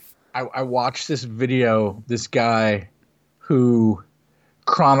creepy. I watched this video, this guy who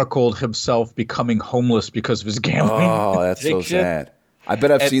chronicled himself becoming homeless because of his gambling. Oh, that's so sad. I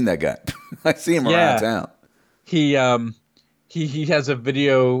bet I've seen that guy. I see him around town. He has a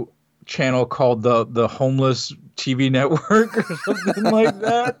video channel called the Homeless TV Network or something like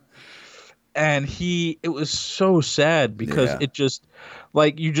that. And it was so sad because it just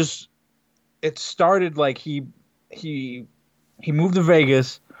like it started like he moved to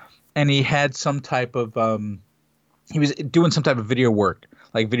Vegas and he had some type of he was doing some type of video work,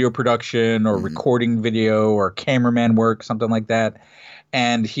 like video production or recording video or cameraman work, something like that.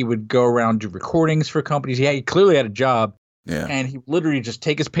 And he would go around do recordings for companies. He clearly had a job. Yeah. And he literally just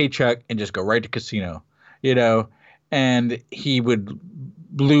take his paycheck and just go right to casino, you know, and he would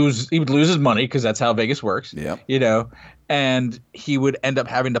lose his money because that's how Vegas works, you know, and he would end up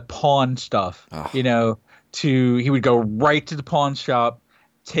having to pawn stuff, you know, he would go right to the pawn shop,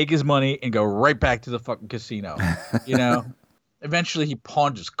 take his money and go right back to the fucking casino, you know. Eventually he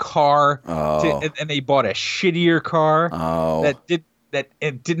pawned his car and they bought a shittier car that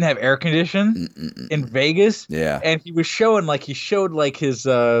didn't have air condition in Vegas. Yeah. And he showed his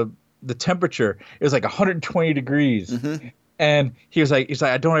the temperature. It was like 120 degrees. Mm-hmm. And he's like,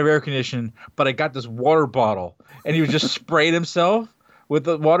 I don't have air conditioning, but I got this water bottle. And he was just sprayed himself with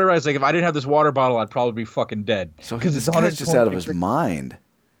the water. I was like, if I didn't have this water bottle, I'd probably be fucking dead. So this guy's just out of his mind.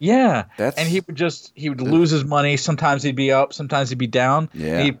 Yeah. And he would lose his money. Sometimes he'd be up, sometimes he'd be down.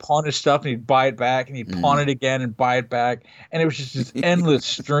 Yeah. And he'd pawn his stuff and he'd buy it back and he'd pawn it again and buy it back. And it was just this endless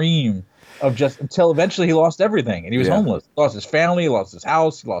stream of just until eventually he lost everything and he was homeless. He lost his family, he lost his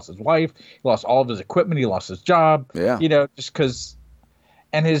house, he lost his wife, he lost all of his equipment, he lost his job. Yeah. You know, just because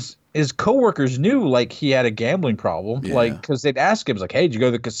and his coworkers knew like he had a gambling problem, like because they'd ask him like, "Hey, did you go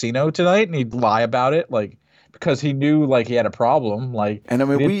to the casino tonight?" And he'd lie about it, like because he knew like he had a problem. Like, and I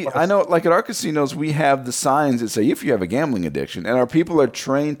mean, I know like at our casinos we have the signs that say if you have a gambling addiction, and our people are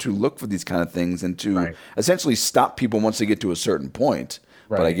trained to look for these kind of things and to essentially stop people once they get to a certain point.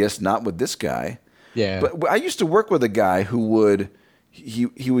 Right. But I guess not with this guy. Yeah. But I used to work with a guy who would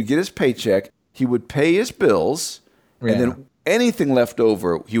he would get his paycheck, he would pay his bills, and then anything left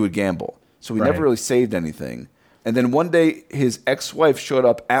over he would gamble. So he never really saved anything. And then one day his ex-wife showed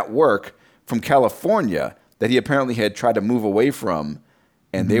up at work from California that he apparently had tried to move away from,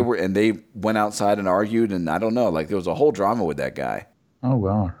 and they went outside and argued, and I don't know, like there was a whole drama with that guy. Oh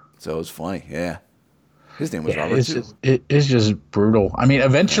wow. So it was funny, yeah. His name was Robert too. It's just brutal. I mean,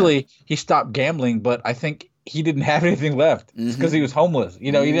 eventually he stopped gambling, but I think he didn't have anything left because he was homeless.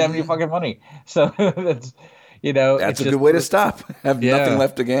 You know, he didn't have any fucking money. So that's, you know, that's a good way to stop. Have nothing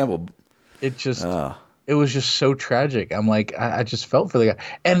left to gamble. It just, it was just so tragic. I'm like, I just felt for the guy,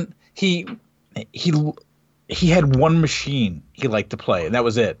 and he had one machine he liked to play, and that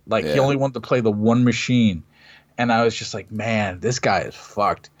was it. Like he only wanted to play the one machine, and I was just like, man, this guy is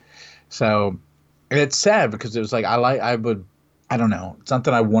fucked. So. And it's sad because it was like I don't know. It's not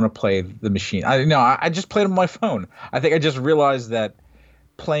that I want to play the machine. I just played on my phone. I think I just realized that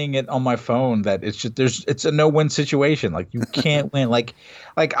playing it on my phone that it's a no-win situation. Like you can't win. Like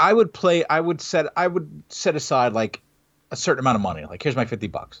I would set aside like a certain amount of money. Like here's my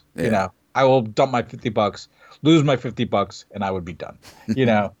 $50. Yeah. You know, I will dump my $50, lose my $50, and I would be done. You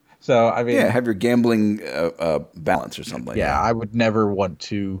know. So I mean, have your gambling balance or something. Like that. I would never want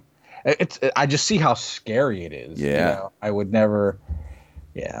to. I just see how scary it is. Yeah. You know? I would never.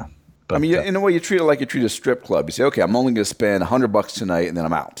 Yeah. But, I mean, in a way, you treat it like you treat a strip club. You say, okay, I'm only going to spend $100 tonight, and then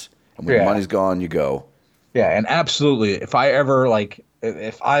I'm out. And when the money's gone, you go. Yeah, and absolutely. If I ever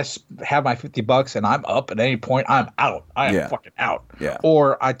if I have my $50 and I'm up at any point, I'm out. I am fucking out. Yeah.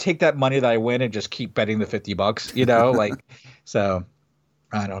 Or I take that money that I win and just keep betting the $50. You know, like so.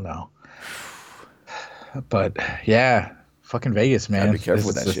 I don't know. But yeah. Fucking Vegas, man. Gotta be careful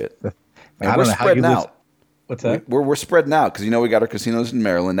with that shit. Man, we're spreading out. What's that? We're spreading out because we got our casinos in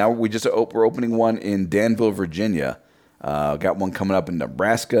Maryland. Now we're opening one in Danville, Virginia. Got one coming up in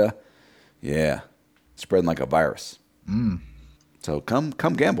Nebraska. Yeah, spreading like a virus. So come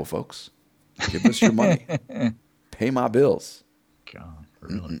gamble, folks. Give us your money. Pay my bills. God,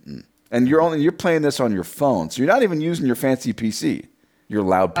 really? And you're playing this on your phone, so you're not even using your fancy PC, your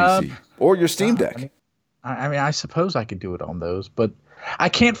loud PC, or your Steam Deck. I mean, I suppose I could do it on those, but I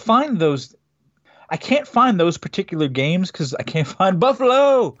can't find those. I can't find those particular games because I can't find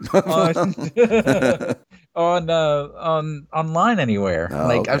Buffalo on online anywhere.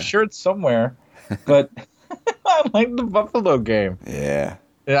 Okay. I'm sure it's somewhere, but I like the Buffalo game. Yeah,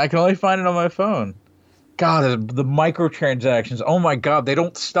 I can only find it on my phone. God, the microtransactions. Oh my God, they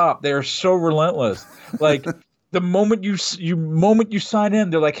don't stop. They are so relentless. Like the moment you sign in,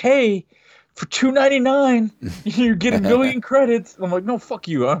 they're like, hey. For $2.99, you get 1 million credits. I'm like, no, fuck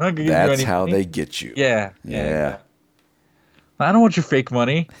you. I'm not gonna give you anything. That's how they get you. Yeah. I don't want your fake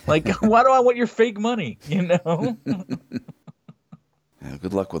money. Like, why do I want your fake money? You know. Yeah,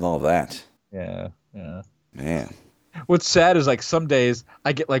 good luck with all that. Yeah. Man. What's sad is like some days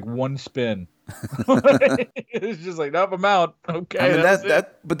I get like one spin. It's just like, nope, I'm out. Okay. I mean,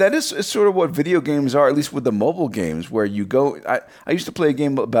 but that is sort of what video games are, at least with the mobile games, where you go. I used to play a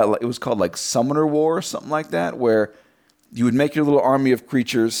game about it was called like Summoner War or something like that, where you would make your little army of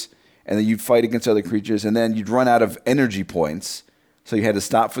creatures, and then you'd fight against other creatures, and then you'd run out of energy points, so you had to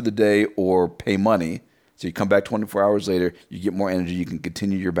stop for the day or pay money. So you come back 24 hours later, you get more energy, you can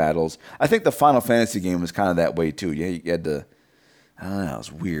continue your battles. I think the Final Fantasy game was kind of that way too. Yeah, you had to. I don't know.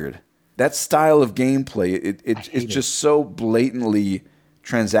 It's weird. That style of gameplay, it's just so blatantly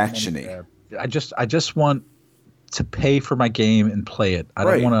transactiony. I just want to pay for my game and play it. I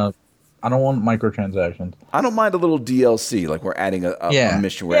don't want microtransactions. I don't mind a little DLC, like we're adding a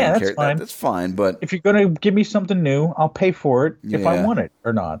mission. That's fine. That's fine. But if you're gonna give me something new, I'll pay for it if I want it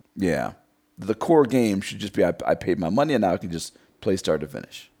or not. Yeah, the core game should just be I paid my money and now I can just play start to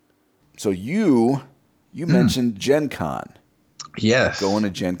finish. So you mentioned Gen Con. Yes. Going to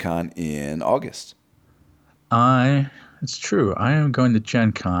Gen Con in August. It's true. I am going to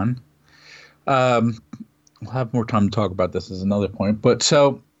Gen Con. We'll have more time to talk about this as another point. But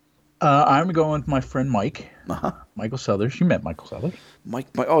so I'm going with my friend Mike. Uh-huh. Michael Southers. You met Michael Southers. Mike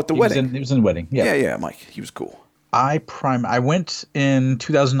at the wedding. He was in the wedding. Yeah. Yeah, Mike. He was cool. I went in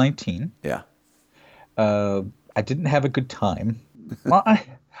 2019. Yeah. I didn't have a good time. Well, I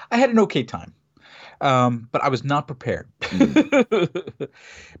had an okay time. But I was not prepared.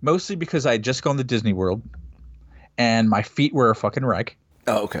 Mostly because I had just gone to Disney World and my feet were a fucking wreck.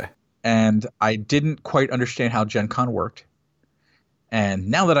 Oh, okay. And I didn't quite understand how Gen Con worked. And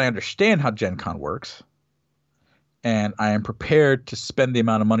now that I understand how Gen Con works, and I am prepared to spend the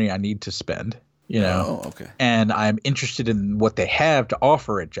amount of money I need to spend, Oh, okay. and I'm interested in what they have to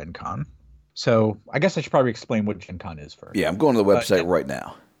offer at Gen Con. So I guess I should probably explain what Gen Con is first. Yeah, I'm going to the website right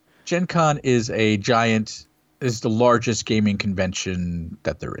now. Gen Con is is the largest gaming convention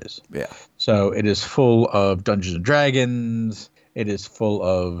that there is. Yeah. So it is full of Dungeons and Dragons. It is full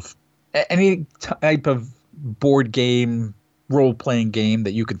of any type of board game, role-playing game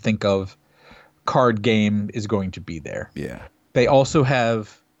that you could think of. Card game is going to be there. Yeah. They also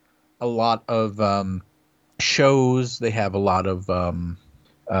have a lot of shows. They have a lot of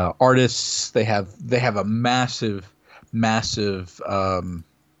artists. They have a massive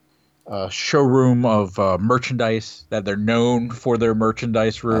showroom of merchandise that they're known for their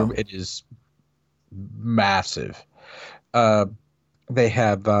merchandise room. Oh. It is massive. They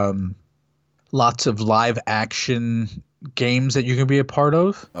have lots of live action games that you can be a part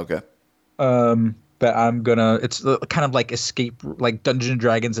of. Okay. That I'm gonna. It's kind of like like Dungeons and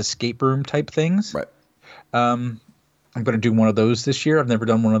Dragons escape room type things. Right. I'm gonna do one of those this year. I've never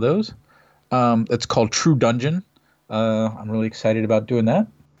done one of those. It's called True Dungeon. I'm really excited about doing that.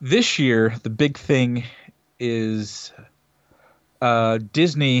 This year, the big thing is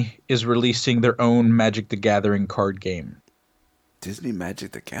Disney is releasing their own Magic the Gathering card game. Disney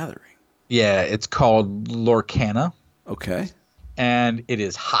Magic the Gathering. Yeah, it's called Lorcana. Okay. And it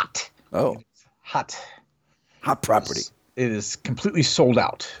is hot. Oh. Hot. Hot property. It is completely sold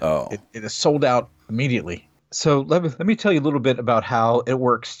out. Oh. It is sold out immediately. So let me tell you a little bit about how it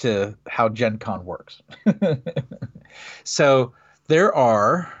works to how Gen Con works. So there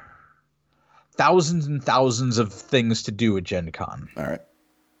are thousands and thousands of things to do at Gen Con. All right.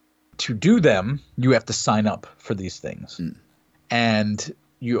 To do them, you have to sign up for these things. And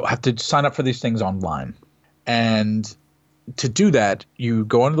you have to sign up for these things online. And to do that, you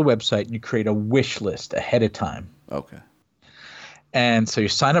go onto the website and you create a wish list ahead of time. Okay. And so you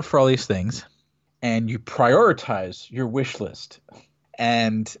sign up for all these things and you prioritize your wish list.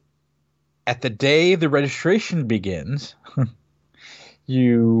 And at the day the registration begins,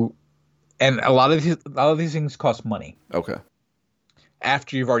 and a lot of these things cost money. Okay.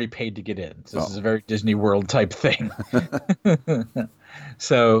 After you've already paid to get in. So this is a very Disney World type thing.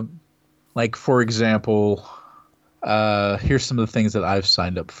 So, like, for example, here's some of the things that I've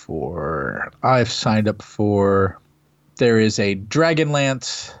signed up for. There is a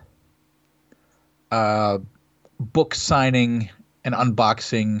Dragonlance book signing and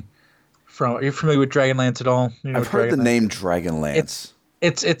unboxing from. Are you familiar with Dragonlance at all? You know I've heard the name Dragonlance.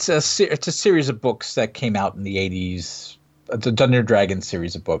 It's a series of books that came out in the 80s. It's a Dungeons & Dragons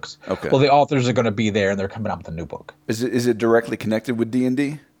series of books. Okay. Well, the authors are going to be there, and they're coming out with a new book. Is it directly connected with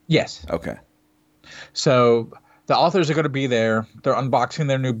D&D? Yes. Okay. So the authors are going to be there. They're unboxing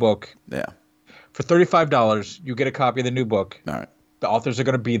their new book. Yeah. For $35, you get a copy of the new book. All right. The authors are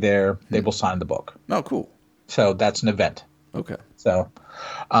going to be there. They will sign the book. Oh, cool. So that's an event. Okay. So,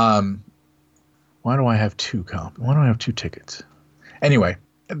 why do I have two tickets? Anyway,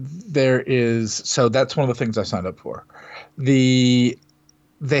 so that's one of the things I signed up for. They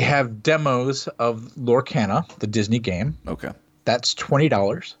have demos of Lorcana, the Disney game. Okay. That's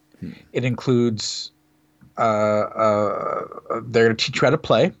 $20. It includes they're going to teach you how to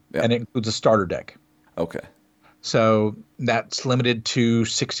play, and it includes a starter deck. Okay. So that's limited to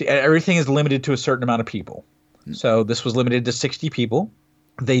 60. Everything is limited to a certain amount of people. So this was limited to 60 people.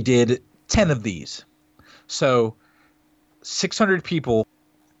 They did 10 of these. So 600 people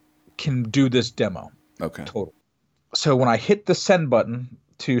can do this demo. Okay. Total. So when I hit the send button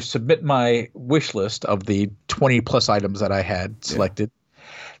to submit my wish list of the 20 plus items that I had selected,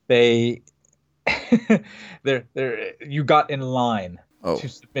 you got in line to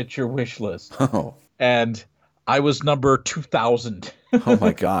submit your wish list. Oh. And I was number 2,000. Oh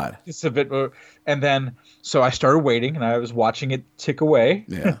my God. To submit, and then so I started waiting, and I was watching it tick away.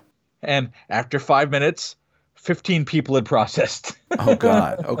 Yeah. And after 5 minutes, 15 people had processed. Oh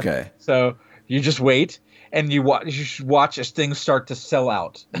God. Okay. So you just wait. And you should watch as things start to sell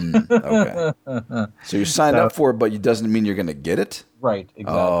out. Okay. So you signed up for it, but it doesn't mean you're going to get it? Right,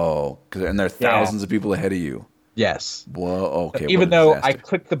 exactly. Oh, and there are thousands of people ahead of you. Yes. Whoa, okay. Even though I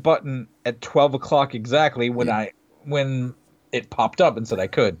clicked the button at 12 o'clock exactly when it popped up and said I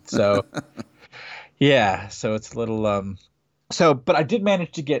could. So, yeah. So it's a little... but I did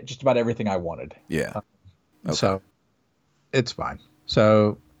manage to get just about everything I wanted. Yeah. Okay. So it's fine.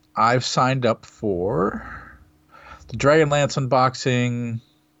 So I've signed up for... the Dragonlance unboxing.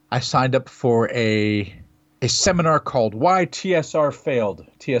 I signed up for a seminar called Why TSR Failed.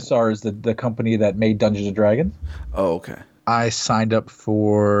 TSR is the company that made Dungeons and Dragons. Oh, okay. I signed up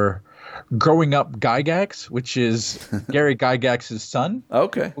for Growing Up Gygax, which is Gary Gygax's son.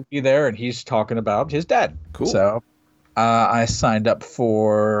 Okay. Will be there, and he's talking about his dad. Cool. So I signed up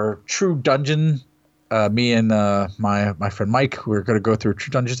for True Dungeon. Me and my friend Mike, we're going to go through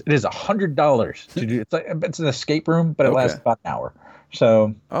True Dungeons. It is $100 to do. It's an escape room, but it lasts about an hour.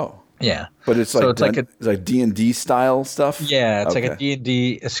 So yeah, but it's like D&D style stuff. Yeah, it's like a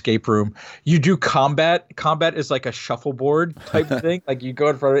D&D escape room. You do combat. Combat is like a shuffleboard type thing. Like you go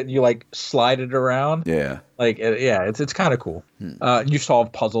in front of it and you like slide it around. Yeah, it's kind of cool. You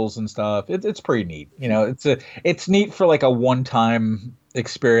solve puzzles and stuff. It's pretty neat. You know, it's neat for like a one-time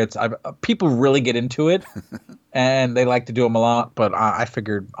experience. People really get into it, and they like to do them a lot. But I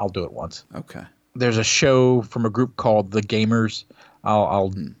figured I'll do it once. Okay. There's a show from a group called The Gamers.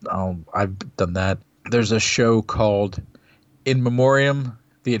 I've done that. There's a show called In Memoriam: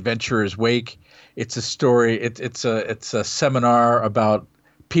 The Adventurer's Wake. It's a story. It's a seminar about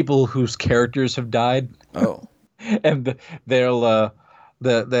people whose characters have died. Oh, and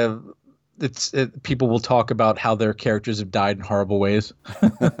people will talk about how their characters have died in horrible ways.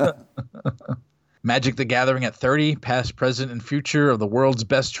 Magic the Gathering at 30, past, present, and future of the world's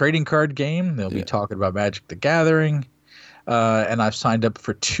best trading card game. They'll be talking about Magic the Gathering. And I've signed up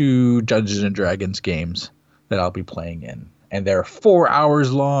for 2 Dungeons and Dragons games that I'll be playing in, and they're 4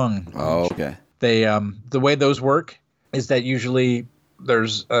 hours long. Oh, okay. They the way those work is that usually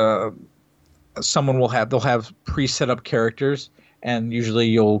there's someone they'll have pre-set up characters, and usually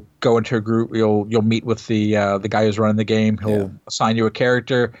you'll go into a group. You'll meet with the guy who's running the game. He'll assign you a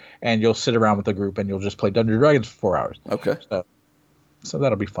character, and you'll sit around with the group, and you'll just play Dungeons and Dragons for 4 hours. Okay. So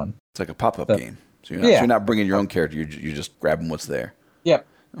that'll be fun. It's like a pop-up game. So you're not bringing your own character. You're just grabbing what's there. Yep.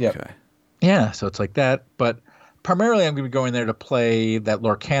 Okay. Yeah, so it's like that. But primarily I'm going to be going there to play that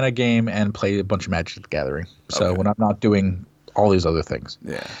Lorcana game and play a bunch of Magic the Gathering. So when I'm not doing all these other things.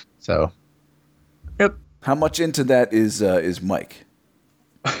 Yeah. So, yep. How much into that is Mike?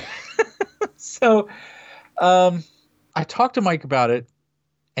 So, I talked to Mike about it,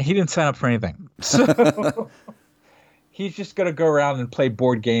 and he didn't sign up for anything. So... He's just going to go around and play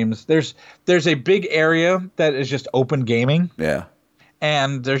board games. There's a big area that is just open gaming. Yeah.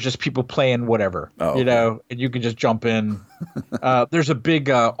 And there's just people playing whatever, and you can just jump in. There's a big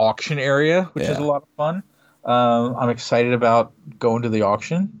auction area, which is a lot of fun. I'm excited about going to the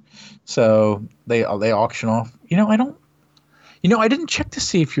auction. So they auction off. I didn't check to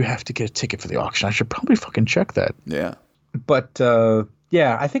see if you have to get a ticket for the auction. I should probably fucking check that. Yeah. But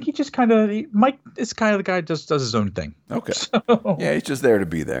yeah, I think he just Mike is kind of the guy who just does his own thing. Okay. So, yeah, he's just there to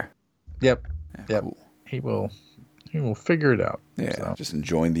be there. Yep. Yeah, yep. Cool. He will figure it out. Yeah, just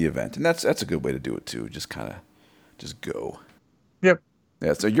enjoying the event. And that's a good way to do it too. Just go. Yep.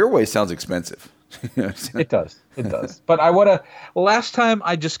 Yeah, so your way sounds expensive. It does. But last time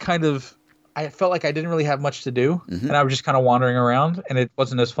I just I felt like I didn't really have much to do, and I was just kind of wandering around, and it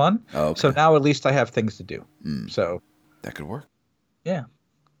wasn't as fun. Oh, okay. So now at least I have things to do. So that could work. Yeah.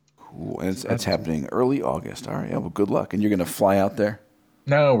 Cool. And it's happening early August. All right. Yeah, well, good luck. And you're going to fly out there?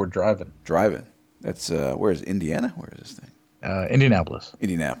 No, we're driving. Driving. That's, where is Indiana? Where is this thing? Indianapolis.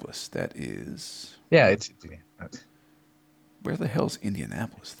 Indianapolis. That is... Yeah, it's Indiana. Where the hell's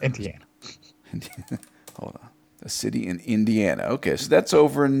Indianapolis? Indiana. Hold on. A city in Indiana. Okay, so that's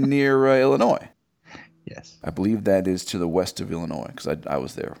over near Illinois. Yes. I believe that is to the west of Illinois, because I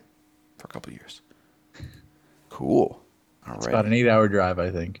was there for a couple of years. Cool. All right. It's about an 8-hour drive, I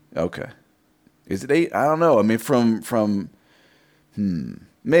think. Okay. Is it 8? I don't know. I mean, from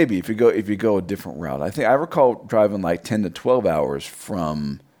maybe if you go a different route. I think I recall driving like 10 to 12 hours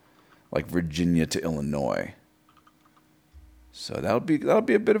from like Virginia to Illinois. So that'll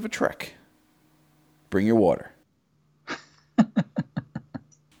be a bit of a trek. Bring your water.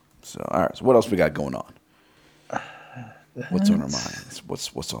 So all right. So what else we got going on? What's on our minds?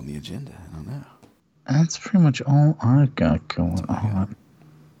 What's on the agenda? I don't know. That's pretty much all I've got going on.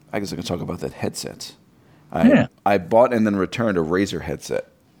 I guess I can talk about that headset. I bought and then returned a Razer headset.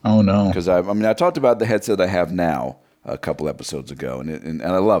 Oh no! Because I talked about the headset I have now a couple episodes ago, and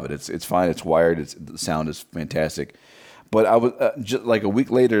I love it. It's fine. It's wired. The sound is fantastic. But I was just like a week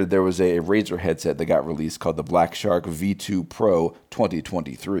later, there was a Razer headset that got released called the Black Shark V2 Pro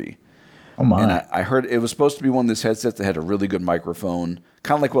 2023. Oh my! And I heard it was supposed to be one of these headsets that had a really good microphone,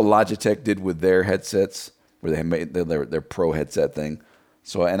 kind of like what Logitech did with their headsets, where they had made their Pro headset thing.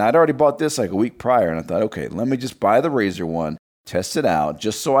 So, and I'd already bought this like a week prior, and I thought, okay, let me just buy the Razer one, test it out,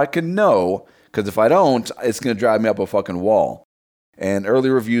 just so I can know, Because if I don't, it's going to drive me up a fucking wall. And early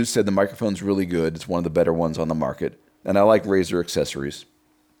reviews said the microphone's really good. It's one of the better ones on the market. And I like Razer accessories.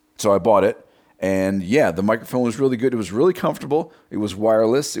 So I bought it. And yeah, the microphone was really good. It was really comfortable. It was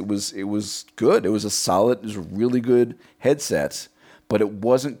wireless. It was good. It was a really good headset. But it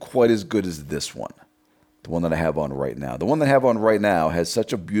wasn't quite as good as this one. The one that I have on right now. The one that I have on right now has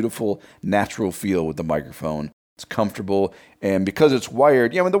such a beautiful, natural feel with the microphone. It's comfortable. And because it's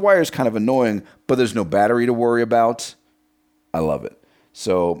wired, the wire is kind of annoying, but there's no battery to worry about. I love it.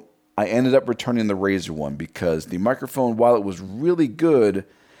 So I ended up returning the Razer one because the microphone, while it was really good,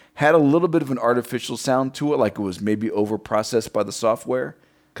 had a little bit of an artificial sound to it, like it was maybe over-processed by the software.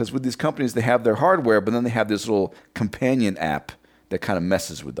 Because with these companies, they have their hardware, but then they have this little companion app that kind of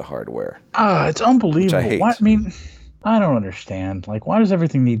messes with the hardware. It's unbelievable. Which I hate. I don't understand. Like, why does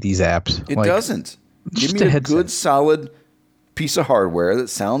everything need these apps? It doesn't. Give me a good, solid piece of hardware that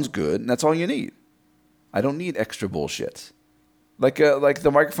sounds good, and that's all you need. I don't need extra bullshit. Like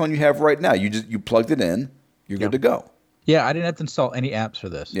the microphone you have right now. You plugged it in. You're good to go. Yeah, I didn't have to install any apps for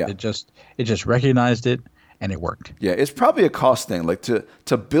this. Yeah. It just recognized it and it worked. Yeah, it's probably a cost thing. Like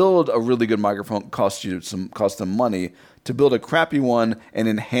to build a really good microphone costs them money. To build a crappy one and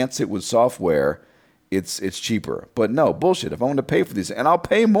enhance it with software, it's cheaper. But no, bullshit. If I want to pay for these, and I'll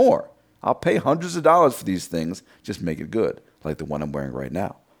pay more. I'll pay hundreds of dollars for these things. Just make it good, like the one I'm wearing right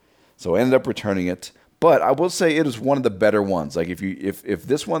now. So I ended up returning it. But I will say it is one of the better ones. Like if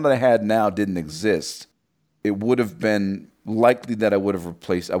this one that I had now didn't exist, it would have been likely that I would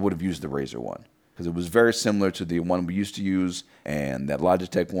have used the Razer one. Because it was very similar to the one we used to use and that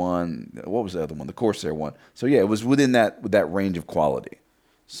Logitech one. What was the other one? The Corsair one. So yeah, it was within that range of quality.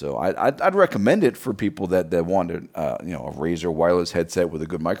 So I'd recommend it for people that wanted a Razer wireless headset with a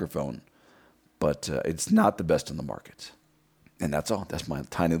good microphone. But it's not the best on the market. And that's all. That's my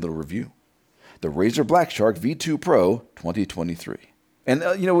tiny little review. The Razer Black Shark V2 Pro 2023. And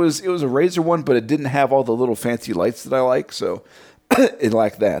it was a Razer one, but it didn't have all the little fancy lights that I like. So it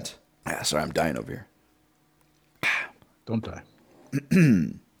lacked that. Sorry, I'm dying over here. Don't die.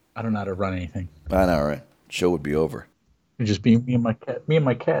 I don't know how to run anything. I know, right? Show would be over. It'd just be me and my cat. Me and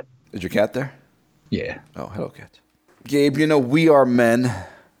my cat. Is your cat there? Yeah. Oh, hello, cat. Gabe, we are men.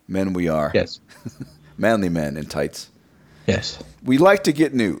 Men we are. Yes. Manly men in tights. Yes. We like to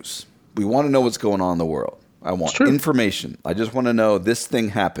get news. We want to know what's going on in the world. I want information. I just want to know this thing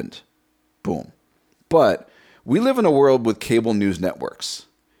happened. Boom. But we live in a world with cable news networks.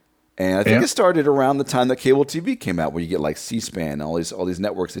 And I think it started around the time that cable TV came out, where you get like C-SPAN and all these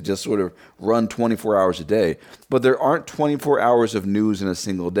networks that just sort of run 24 hours a day. But there aren't 24 hours of news in a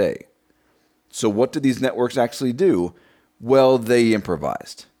single day. So what do these networks actually do? Well, they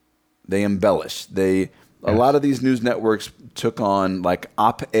improvised. They embellished. A lot of these news networks took on like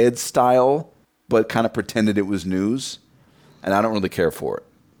op-ed style, but kind of pretended it was news. And I don't really care for it.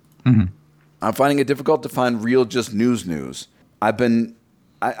 Mm-hmm. I'm finding it difficult to find real just news.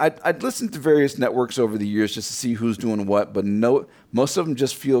 I'd listened to various networks over the years just to see who's doing what, but most of them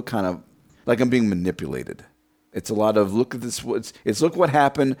just feel kind of like I'm being manipulated. It's a lot of look at this. It's look what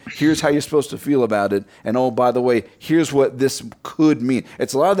happened. Here's how you're supposed to feel about it. And oh, by the way, here's what this could mean.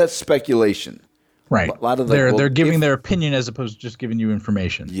 It's a lot of that speculation. Right. A lot of they're giving their opinion as opposed to just giving you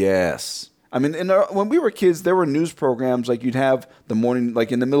information. Yes. I mean, when we were kids, there were news programs like you'd have the morning,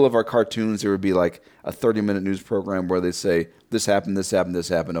 like in the middle of our cartoons, there would be like a 30-minute news program where they say this happened, this happened, this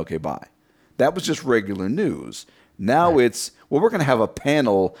happened. Okay, bye. That was just regular news. Now it's, we're going to have a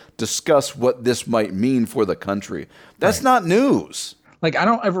panel discuss what this might mean for the country. That's not news. Like, I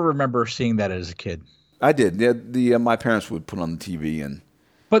don't ever remember seeing that as a kid. I did. My parents would put on the TV and.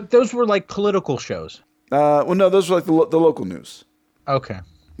 But those were like political shows. Well, no, those were like the local news. Okay.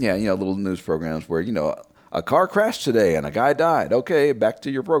 Yeah, little news programs where, a car crashed today and a guy died. Okay, back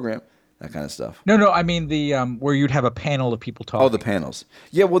to your program. That kind of stuff. No, I mean the where you'd have a panel of people talking. Oh, the panels.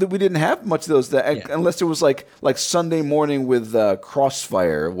 Yeah, well, we didn't have much of those unless it was like Sunday morning with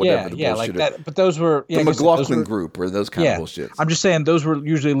Crossfire, whatever the bullshit. Like that. But those were the McLaughlin group or those kind of bullshits. I'm just saying those were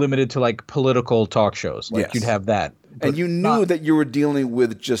usually limited to like political talk shows. Like you'd have that, and you knew that you were dealing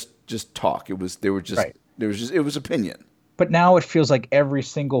with just talk. It was opinion. But now it feels like every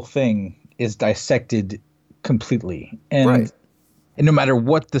single thing is dissected completely, and no matter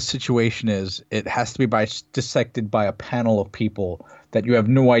what the situation is, it has to be dissected by a panel of people that you have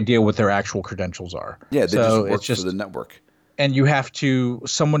no idea what their actual credentials are. Yeah, they just work for the network. And you have to,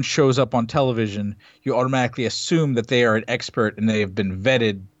 someone shows up on television, you automatically assume that they are an expert and they have been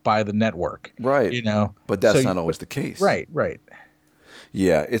vetted by the network. Right. But that's not always the case. Right.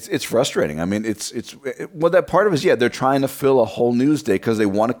 Yeah, it's frustrating. I mean, well, that part of it is, yeah, they're trying to fill a whole news day because they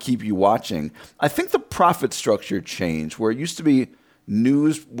want to keep you watching. I think the profit structure changed where it used to be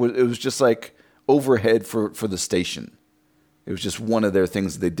news, it was just like overhead for the station. It was just one of their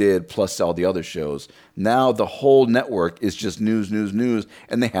things they did, plus all the other shows. Now the whole network is just news,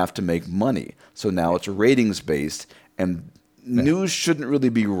 and they have to make money. So now it's ratings based, and news shouldn't really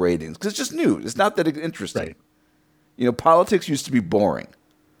be ratings because it's just news. It's not that interesting. Right. You know, politics used to be boring.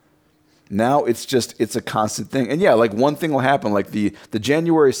 Now it's a constant thing. And yeah, like one thing will happen, like the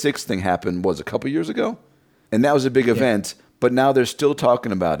January 6th thing happened, a couple years ago? And that was a big event, but now they're still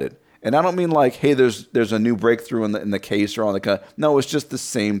talking about it. And I don't mean like, hey, there's a new breakthrough in the case or on the no, it's just the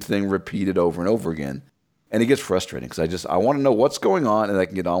same thing repeated over and over again. And it gets frustrating because I want to know what's going on and I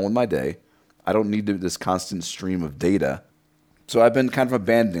can get on with my day. I don't need this constant stream of data. So I've been kind of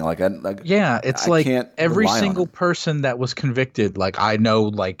abandoning. It's like every single person that was convicted. Like I know,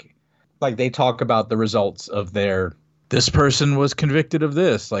 like they talk about the results of this person was convicted of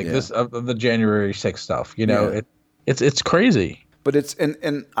this, this of the January 6th stuff. You know, it's crazy. But it's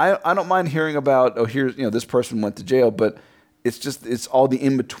and I don't mind hearing about here's this person went to jail, but it's all the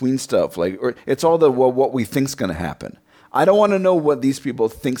in between stuff or it's all the what we think's going to happen. I don't want to know what these people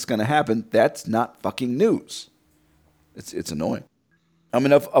think's going to happen. That's not fucking news. It's annoying. I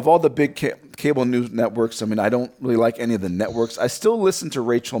mean, of all the big cable news networks, I mean, I don't really like any of the networks. I still listen to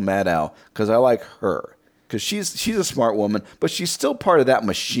Rachel Maddow because I like her because she's a smart woman, but she's still part of that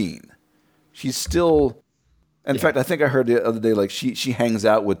machine. She's still. In fact, I think I heard the other day like she hangs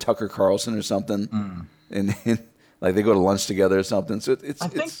out with Tucker Carlson or something, and like they go to lunch together or something. So I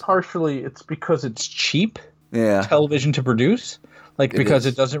think partially it's because it's cheap. Yeah. Television to produce. Because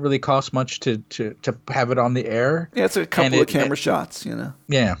it doesn't really cost much to have it on the air. Yeah, it's a couple of camera shots,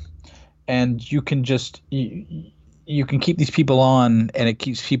 Yeah, and you can just you can keep these people on, and it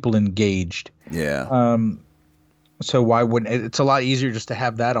keeps people engaged. Yeah. So why wouldn't it's a lot easier just to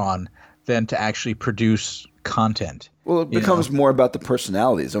have that on than to actually produce content? Well, it becomes more about the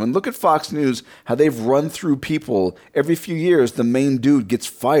personalities. I mean, look at Fox News, how they've run through people every few years. The main dude gets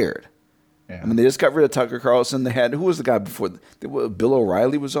fired. Yeah. I mean, they just got rid of Tucker Carlson. They had, who was the guy before? Bill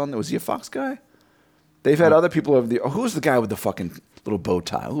O'Reilly was on there. Was he a Fox guy? They've had other people over the. Who was the guy with the fucking little bow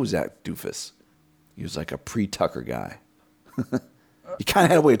tie? Who was that doofus? He was like a pre-Tucker guy. He kind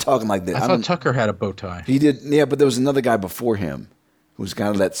of had a way of talking like that. I thought Tucker had a bow tie. He did, yeah, but there was another guy before him who was kind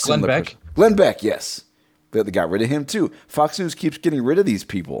of that similar. Glenn Beck? Glenn Beck, yes. They got rid of him too. Fox News keeps getting rid of these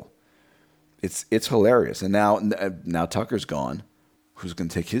people. It's hilarious. And now Tucker's gone. Who's going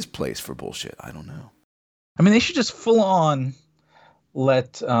to take his place for bullshit? I don't know. I mean, they should just full on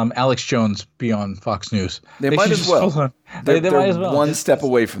let Alex Jones be on Fox News. They might as well. They're might as well. One step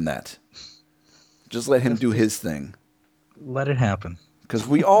away from that. Just let him do his thing. Let it happen. Because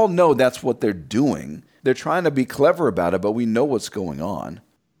we all know that's what they're doing. They're trying to be clever about it, but we know what's going on.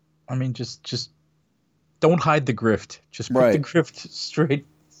 I mean, just don't hide the grift. Just put the grift straight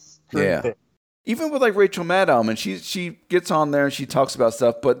there. Even with like Rachel Maddow, I mean, she gets on there and she talks about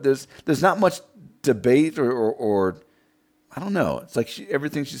stuff, but there's not much debate or I don't know. It's like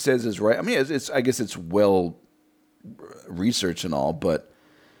everything she says is right. I mean, I guess it's well researched and all, but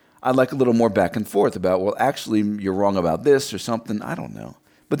I'd like a little more back and forth about, well, actually, you're wrong about this or something. I don't know.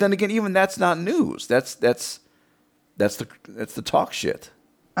 But then again, even that's not news. That's the talk shit.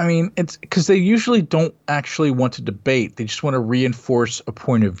 I mean, it's because they usually don't actually want to debate. They just want to reinforce a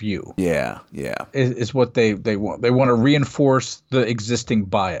point of view. Yeah. Is what they want. They want to reinforce the existing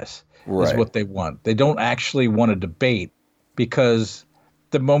bias. Right. Is what they want. They don't actually want to debate because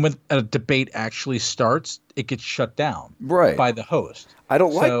the moment a debate actually starts, it gets shut down by the host. I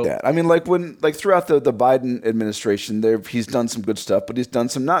don't like that. I mean, like throughout the Biden administration, he's done some good stuff, but he's done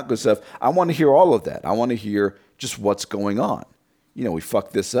some not good stuff. I want to hear all of that. I want to hear just what's going on. We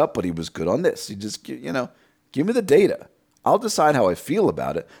fucked this up, but he was good on this. You just, give me the data. I'll decide how I feel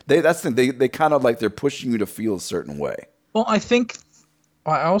about it. That's the thing. They kind of like they're pushing you to feel a certain way. Well,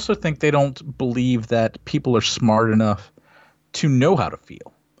 I also think they don't believe that people are smart enough to know how to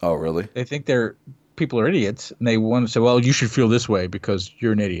feel. Oh, really? They think people are idiots, and they want to say, well, you should feel this way because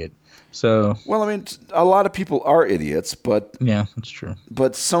you're an idiot. So, well, I mean, a lot of people are idiots, but yeah, that's true.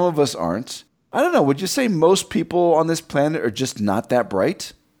 But some of us aren't. I don't know. Would you say most people on this planet are just not that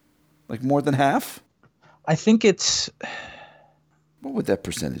bright? Like more than half? I think it's... What would that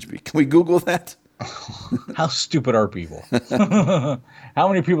percentage be? Can we Google that? How stupid are people? How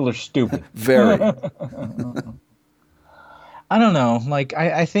many people are stupid? Very. I don't know. Like,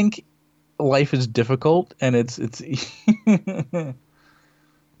 I think life is difficult, and it's. I mean,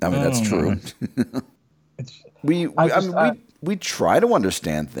 that's true. we try to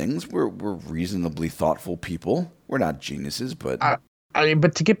understand things. We're reasonably thoughtful people. We're not geniuses, but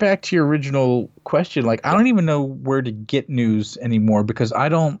but to get back to your original question, like I don't even know where to get news anymore because I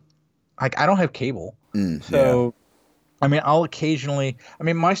don't have cable. So I mean, I'll occasionally. I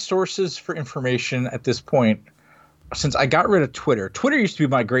mean, my sources for information at this point, since I got rid of Twitter. Twitter used to be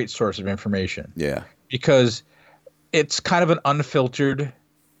my great source of information. Yeah. Because it's kind of an unfiltered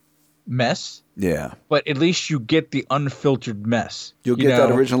mess. Yeah. But at least you get the unfiltered mess. You'll get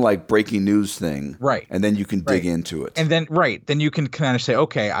that original like breaking news thing. Right. And then you can dig into it. And then then you can kind of say,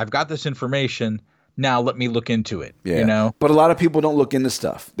 okay, I've got this information. Now let me look into it. Yeah. You know? But a lot of people don't look into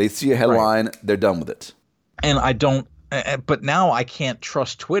stuff. They see a headline, they're done with it. And I don't but now I can't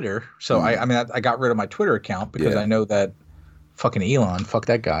trust Twitter. So I got rid of my Twitter account because I know that fucking Elon, fuck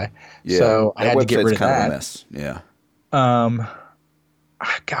that guy. Yeah. So I had to get rid of kind that. Of a mess. Yeah.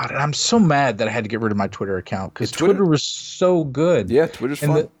 God, and I'm so mad that I had to get rid of my Twitter account because Twitter was so good. Yeah, Twitter's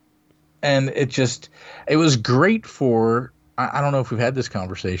fun. And it was great for, I don't know if we've had this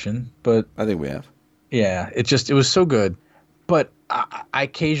conversation, but I think we have. Yeah, it was so good. But I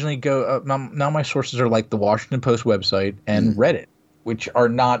occasionally go, now my sources are like the Washington Post website and Reddit, which are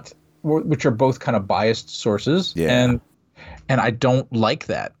both kind of biased sources. Yeah. And I don't like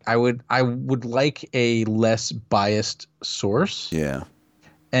that. I would like a less biased source. Yeah.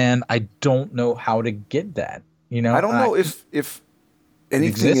 And I don't know how to get that. You know, I don't know if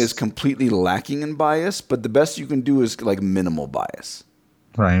anything is completely lacking in bias, but the best you can do is like minimal bias.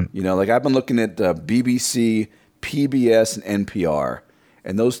 Right. You know, like I've been looking at BBC, PBS, and NPR,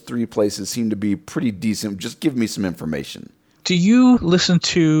 and those three places seem to be pretty decent. Just give me some information. Do you listen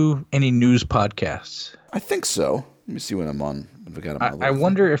to any news podcasts? I think so. Let me see what I'm on. I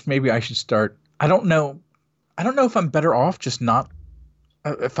wonder if maybe I should start. I don't know if I'm better off just not.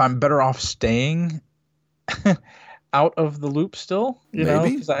 If I'm better off staying out of the loop still, you know,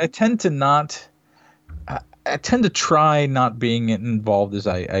 because I tend to not. I tend to try not being involved as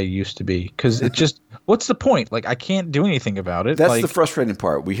I used to be because it just. What's the point? Like I can't do anything about it. That's the frustrating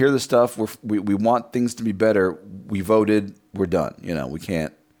part. We hear the stuff. We want things to be better. We voted. We're done. You know, we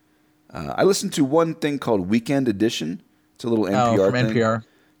can't. I listened to one thing called Weekend Edition. It's a little NPR thing. NPR.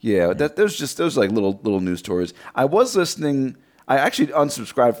 Yeah, those like little news stories. I was listening. I actually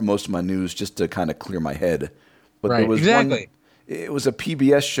unsubscribed from most of my news just to kind of clear my head. But there was one. It was a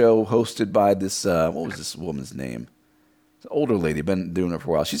PBS show hosted by this. What was this woman's name? It's an older lady, been doing it for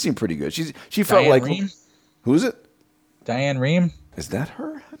a while. She seemed pretty good. She felt Diane like Rehm? Who's it? Diane Rehm. Is that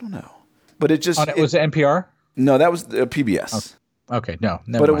her? I don't know. But it just was it NPR? No, that was PBS. Okay, no.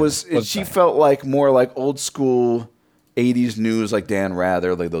 But it was. She felt like more like old school 80s news, like Dan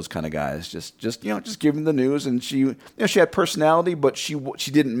Rather, like those kind of guys. Just giving the news, and she had personality, but she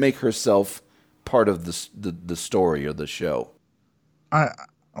didn't make herself part of the story or the show.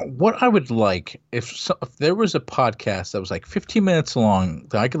 What I would like if there was a podcast that was like 15 minutes long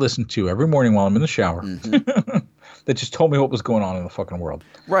that I could listen to every morning while I'm in the shower, that just told me what was going on in the fucking world.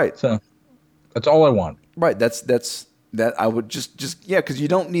 Right. So that's all I want. Right. That's that. I would just because you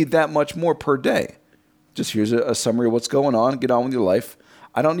don't need that much more per day. Just here's a summary of what's going on. Get on with your life.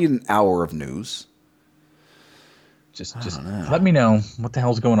 I don't need an hour of news. Just let me know what the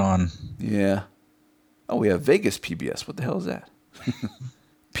hell's going on. Yeah. Oh, we have Vegas PBS. What the hell is that?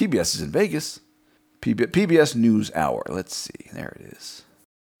 PBS is in Vegas. PBS News Hour. Let's see. There it is.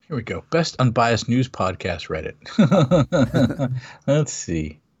 Here we go. Best unbiased news podcast Reddit. Let's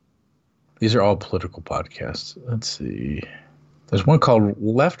see. These are all political podcasts. Let's see. There's one called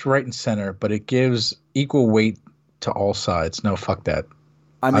Left, Right, and Center, but it gives equal weight to all sides. No, fuck that.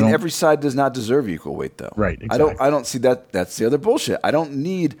 I mean, every side does not deserve equal weight, though. Right, exactly. I don't see that. That's the other bullshit. I don't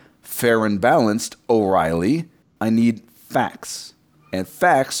need fair and balanced O'Reilly. I need facts. And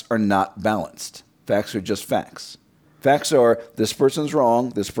facts are not balanced. Facts are just facts. Facts are this person's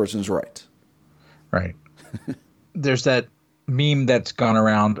wrong, this person's right. Right. There's that meme that's gone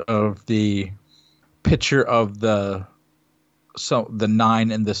around of the picture of the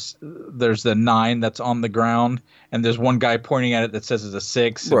 9 and there's the 9 that's on the ground and there's one guy pointing at it that says it's a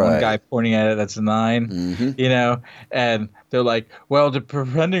 6 and one guy pointing at it that's a 9, you know, and they're like, well,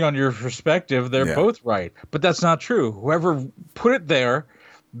 depending on your perspective, they're both right, but that's not true. Whoever put it there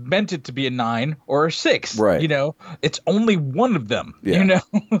meant it to be a 9 or a 6, right? You know, it's only one of them, you know,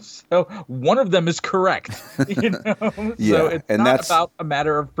 so one of them is correct, you know, so it's not about a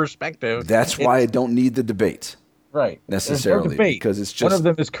matter of perspective. That's why I don't need the debate. Right. Necessarily. No debate, because it's just one of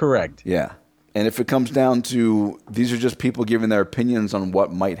them is correct. Yeah. And if it comes down to these are just people giving their opinions on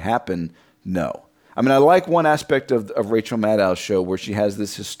what might happen, no. I mean, I like one aspect of Rachel Maddow's show where she has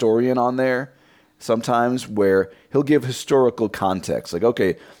this historian on there sometimes where he'll give historical context. Like,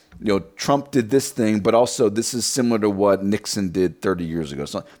 okay, Trump did this thing, but also this is similar to what Nixon did 30 years ago.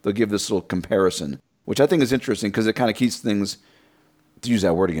 So they'll give this little comparison, which I think is interesting because it kind of keeps things, to use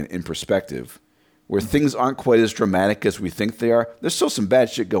that word again, in perspective, where things aren't quite as dramatic as we think they are. There's still some bad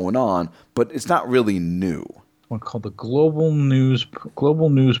shit going on, but it's not really new. One called the Global News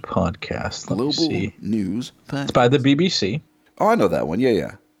Podcast. Global News Podcast. It's by the BBC. Oh, I know that one.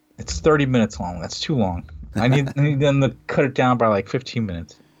 Yeah. It's 30 minutes long. That's too long. I need them to cut it down by like 15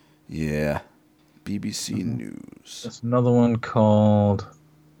 minutes. Yeah. BBC News. There's another one called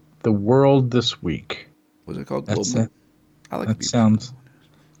The World This Week. What's it called? Global? I like that BBC.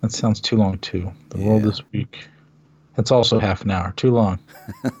 That sounds too long too. The World This Week. That's also half an hour. Too long.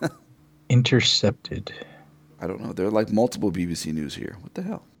 Intercepted. I don't know. There are like multiple BBC News here. What the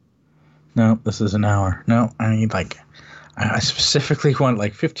hell? No, this is an hour. No, I need I specifically want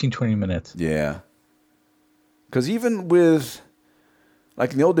like 15, 20 minutes. Yeah. Because even with,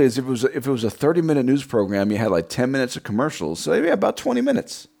 like in the old days, if it was a 30-minute news program, you had like 10 minutes of commercials. So yeah, about 20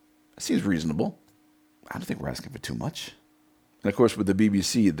 minutes. That seems reasonable. I don't think we're asking for too much. And of course, with the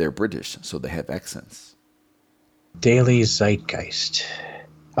BBC, they're British, so they have accents. Daily Zeitgeist.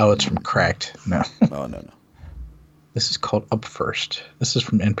 Oh, it's from Cracked. No. Oh, no. This is called Up First. This is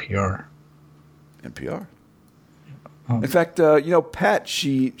from NPR. NPR? In fact, Pat,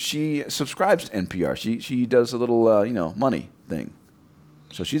 she subscribes to NPR. She does a little, money thing.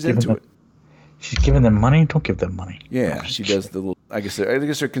 So she's into it. She's giving them money? Don't give them money. Yeah, she does the little, I guess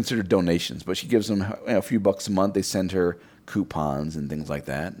they're considered donations, but she gives them a few bucks a month. They send her coupons and things like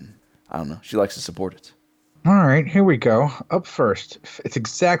that. And I don't know. She likes to support it. All right, here we go. Up First. It's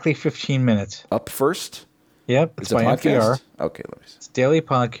exactly 15 minutes. Up First? Yep, it's by NPR. Okay, let me see. It's a daily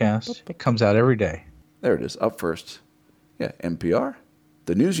podcast. It comes out every day. There it is. Up First. Yeah, NPR.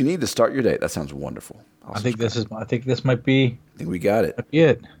 The news you need to start your day. That sounds wonderful. I think this might be. I think we got it.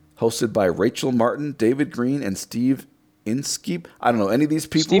 It. Hosted by Rachel Martin, David Green, and Steve Inskeep. I don't know any of these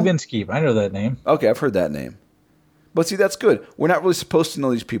people. Steve Inskeep. I know that name. Okay, I've heard that name. But see, that's good. We're not really supposed to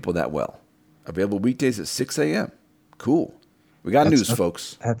know these people that well. Available weekdays at 6 a.m. Cool. We got news,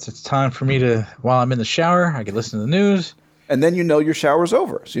 folks. It's time for me to, while I'm in the shower, I can listen to the news. And then your shower's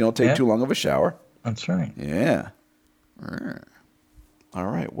over, so you don't take too long of a shower. That's right. Yeah. All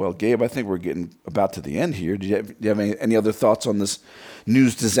right. Well, Gabe, I think we're getting about to the end here. Do you have any other thoughts on this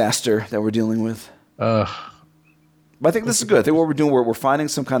news disaster that we're dealing with? But I think this is good. I think what we're doing, we're finding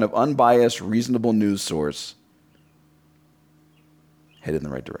some kind of unbiased, reasonable news source. Headed in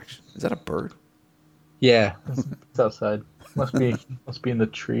the right direction. Is that a bird? Yeah, it's outside. Must be in the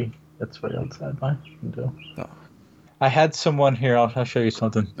tree. That's right outside my window. Oh. I had someone here. I'll show you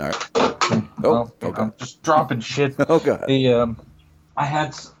something. All right. Okay. I'm just dropping shit. Oh God. There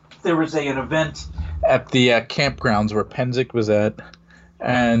was an event at the campgrounds where Penzic was at,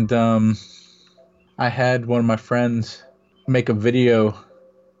 and I had one of my friends make a video.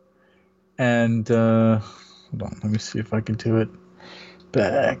 And hold on, let me see if I can do it.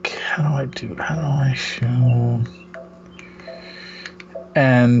 Back. How do I do it? How do I show?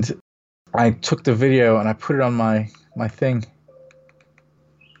 And I took the video and I put it on my thing.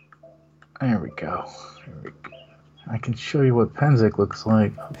 There we go. I can show you what Penzic looks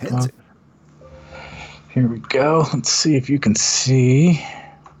like. Penzic. Here we go. Let's see if you can see.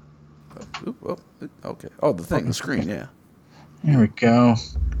 Okay. Oh, the thing, the screen, yeah. There we go.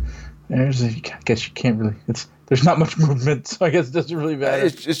 I guess you can't really. There's not much movement, so I guess it doesn't really matter.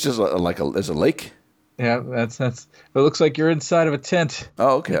 It's just there's a lake. Yeah, that's. It looks like you're inside of a tent.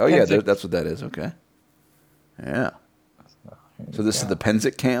 Oh, okay. Oh, yeah, that's what that is. Okay. Yeah. So this is the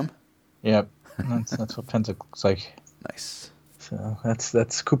Penzic cam. Yep. That's what Penzic looks like. Nice. So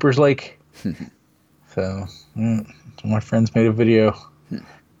that's Cooper's Lake. So my friends made a video.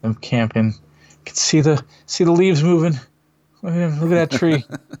 Them camping. You can see the leaves moving. Look at that tree.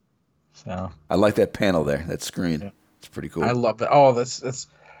 So I like that panel there, that screen. Yeah. It's pretty cool. I love it. Oh, this is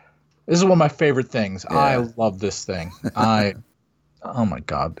one of my favorite things. Yeah. I love this thing. Oh my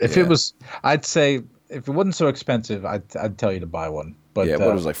God. If it was, I'd say if it wasn't so expensive, I'd tell you to buy one. But yeah,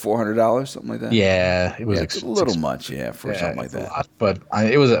 what was it, like $400, something like that? Yeah, it was a little much, for something like that. A lot, but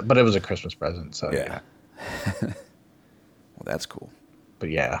it was a Christmas present, so yeah. Well, that's cool. But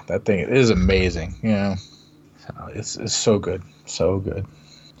yeah, that thing is amazing. So it's so good, so good.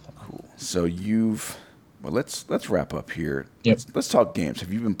 Cool. So let's wrap up here. Yep. Let's talk games.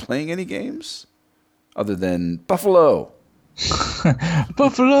 Have you been playing any games other than Buffalo?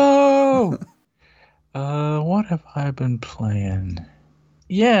 Buffalo. What have I been playing?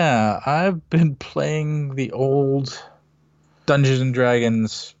 Yeah, I've been playing the old Dungeons and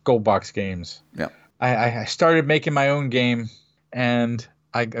Dragons gold box games. Yeah. I started making my own game, and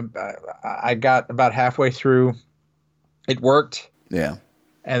I got about halfway through. It worked. Yeah.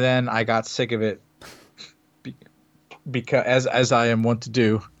 And then I got sick of it, because as I am wont to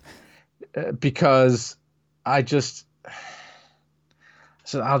do, because I just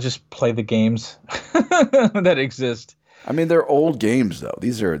so I'll just play the games that exist. I mean, they're old games though.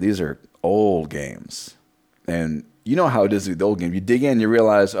 These are old games, and you know how it is with the old game. You dig in, you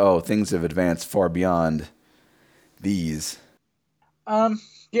realize, oh, things have advanced far beyond these.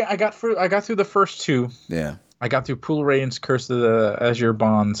 Yeah, I got through the first two. Yeah. I got through Pool Radiance, Curse of the Azure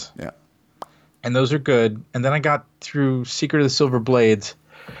Bonds. Yeah. And those are good. And then I got through Secret of the Silver Blades,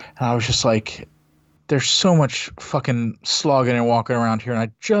 and I was just like, there's so much fucking slogging and walking around here, and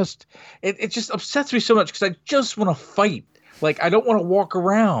it just upsets me so much because I just want to fight. Like, I don't want to walk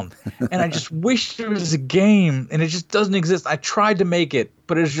around, and I just wish there was a game, and it just doesn't exist. I tried to make it,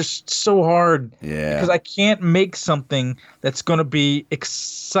 but it's just so hard. Yeah. Because I can't make something that's going to be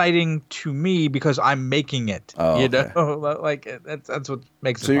exciting to me because I'm making it. Oh, you okay. know, like that's what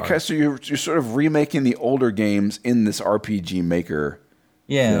makes it hard. So you're sort of remaking the older games in this RPG Maker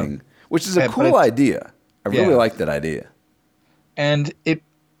thing, which is a cool idea. I really like that idea. And it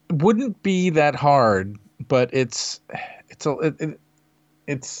wouldn't be that hard, but it's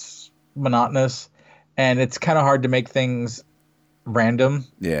monotonous, and it's kind of hard to make things random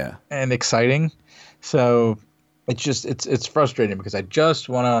and exciting. So it's frustrating because I just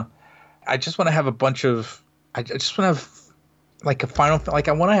want to have a bunch of I just want to have like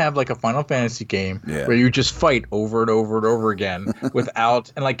I want to have like a Final Fantasy game where you just fight over and over and over again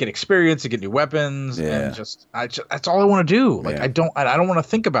without and like get experience and get new weapons and just that's all I want to do. Like I don't want to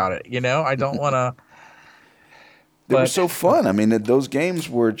think about it, you know? I don't want to. They were so fun. I mean, those games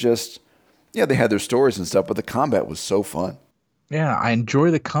were just they had their stories and stuff, but the combat was so fun. Yeah, I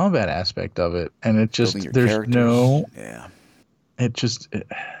enjoy the combat aspect of it, and it just there's characters.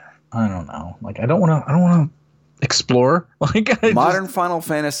 I don't know. Like I don't want to explore. Like modern Final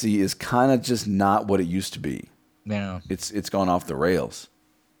Fantasy is kind of just not what it used to be. Yeah, it's gone off the rails.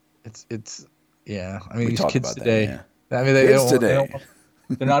 It's I mean, these kids today. I mean,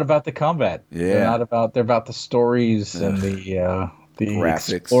 they're not about the combat. Yeah, they're about the stories and the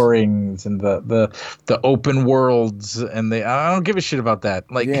graphics, explorings and the open worlds, and I don't give a shit about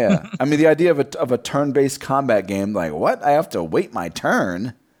that. Like, I mean, the idea of a turn-based combat game, like what? I have to wait my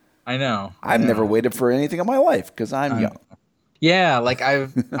turn. I know. I've never waited for anything in my life because I'm young. Yeah, like I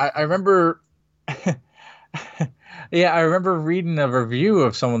remember. I remember reading a review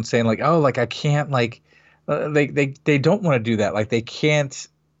of someone saying like, oh, like I can't like. They don't want to do that. Like they can't.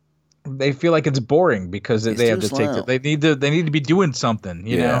 They feel like it's boring because they have to take it. They need to be doing something.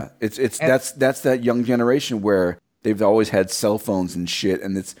 You know. That's that young generation where they've always had cell phones and shit,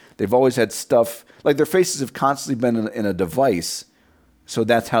 and they've always had stuff like their faces have constantly been in a device. So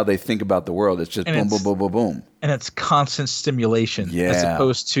that's how they think about the world. It's just boom, boom, boom, boom, boom. And it's constant stimulation as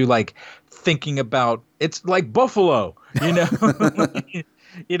opposed to like thinking about it's like Buffalo, you know.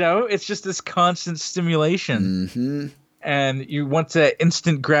 You know, it's just this constant stimulation. Mm-hmm. And you want that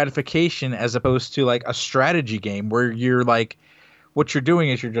instant gratification as opposed to like a strategy game where you're like, what you're doing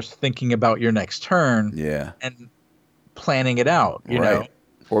is you're just thinking about your next turn and planning it out, you know?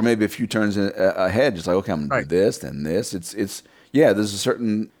 Or maybe a few turns ahead, just like, okay, I'm going to do this, then this. It's there's a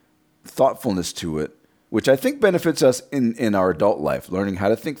certain thoughtfulness to it, which I think benefits us in our adult life, learning how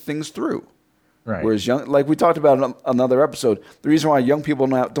to think things through. Right. Whereas like we talked about in another episode, the reason why young people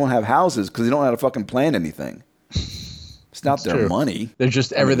don't have houses because they don't know how to fucking plan anything. It's not their money. They're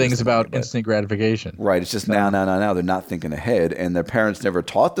just everything's about instant gratification. Right. It's just now. They're not thinking ahead, and their parents never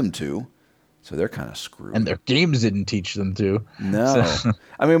taught them to, so they're kind of screwed. And their games didn't teach them to. No. So.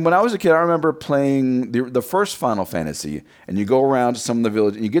 I mean, when I was a kid, I remember playing the first Final Fantasy, and you go around to some of the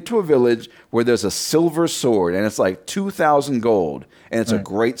village, and you get to a village where there's a silver sword, and it's like 2,000 gold, and it's a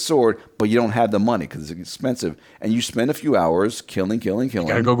great sword, but you don't have the money because it's expensive, and you spend a few hours killing. You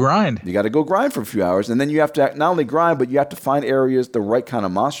gotta go grind. You gotta go grind for a few hours, and then you have to not only grind, but you have to find areas, the right kind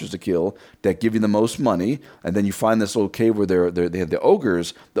of monsters to kill that give you the most money, and then you find this little cave where they have the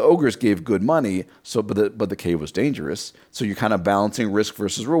ogres. The ogres gave good money, but the cave was dangerous, so you're kind of balancing risk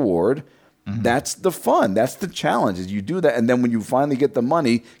versus reward. Mm-hmm. That's the fun. That's the challenge. Is you do that, and then when you finally get the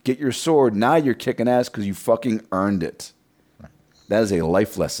money, get your sword. Now you're kicking ass because you fucking earned it. That is a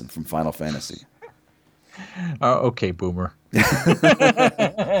life lesson from Final Fantasy. Okay, boomer. Hey,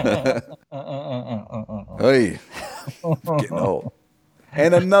 getting old.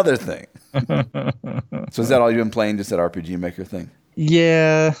 And another thing. So is that all you've been playing? Just that RPG Maker thing?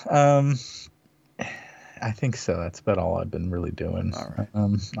 Yeah. I think so. That's about all I've been really doing. All right.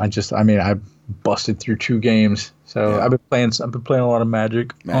 I busted through 2 games, so Yeah. I've been playing a lot of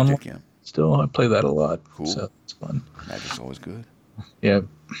Magic. Magic, yeah. Still, I play that a lot. Cool. So it's fun. Magic's always good. Yeah.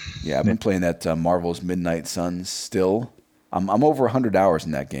 Yeah, I've been playing that Marvel's Midnight Suns still. I'm over 100 hours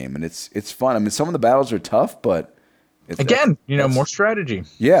in that game, and it's fun. I mean, some of the battles are tough, but more strategy.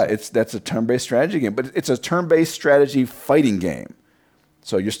 Yeah, that's a turn-based strategy game, but it's a turn-based strategy fighting game.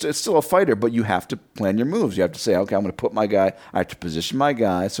 So it's still a fighter, but you have to plan your moves. You have to say, okay, I'm going to put my guy. I have to position my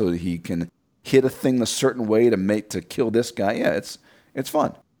guy so that he can hit a thing a certain way to kill this guy. Yeah, it's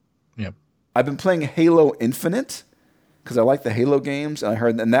fun. Yep. I've been playing Halo Infinite because I like the Halo games, and I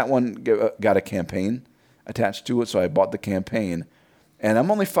heard that one got a campaign attached to it, so I bought the campaign, and I'm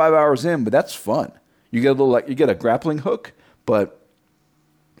only 5 hours in, but that's fun. You get a grappling hook, but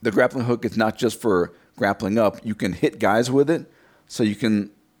the grappling hook is not just for grappling up. You can hit guys with it. So you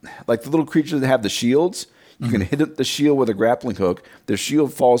can, like the little creatures that have the shields, you can hit the shield with a grappling hook. Their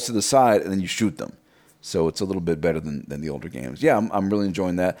shield falls to the side, and then you shoot them. So it's a little bit better than the older games. Yeah, I'm really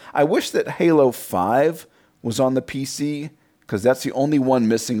enjoying that. I wish that Halo 5 was on the PC, because that's the only one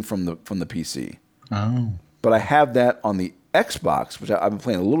missing from the PC. Oh. But I have that on the Xbox, which I've been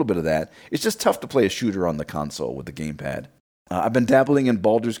playing a little bit of that. It's just tough to play a shooter on the console with the gamepad. I've been dabbling in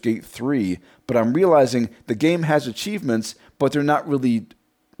Baldur's Gate 3, but I'm realizing the game has achievements, but they're not really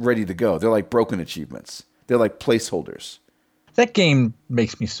ready to go. They're like broken achievements. They're like placeholders. That game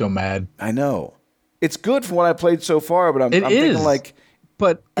makes me so mad. I know. It's good from what I played so far, but I'm thinking like...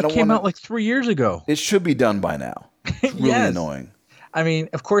 But it came out like 3 years ago. It should be done by now. It's really annoying. I mean,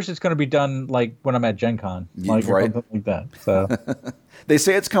 of course it's going to be done like when I'm at Gen Con. Like, right. Or something like that. So. They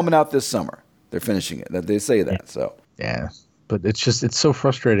say it's coming out this summer. They're finishing it. They say that, so... Yeah. But it's so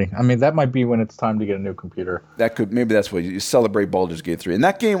frustrating. I mean, that might be when it's time to get a new computer. Maybe that's what you celebrate Baldur's Gate 3. In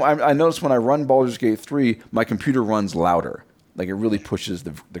that game, I noticed when I run Baldur's Gate 3, my computer runs louder. Like it really pushes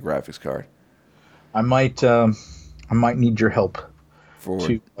the graphics card. I might need your help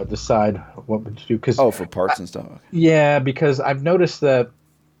to decide what to do. For parts and stuff. Okay. Yeah, because I've noticed that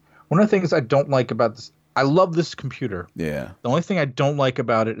one of the things I don't like about this, I love this computer. Yeah. The only thing I don't like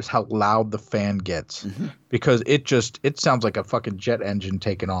about it is how loud the fan gets, because it sounds like a fucking jet engine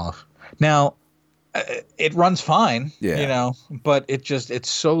taking off. Now, it runs fine, but it's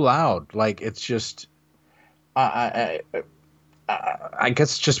so loud. Like it's just, I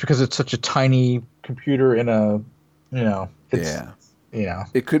guess just because it's such a tiny computer in a,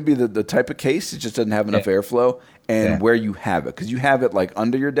 It could be the type of case. It just doesn't have enough airflow. And where you have it, because you have it like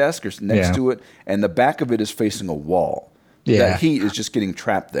under your desk or next to it, and the back of it is facing a wall. Yeah. That heat is just getting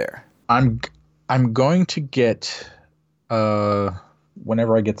trapped there. I'm going to get,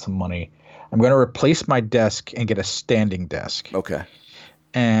 whenever I get some money, I'm going to replace my desk and get a standing desk. Okay.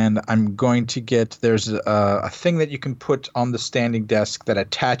 And I'm going to get, there's a thing that you can put on the standing desk that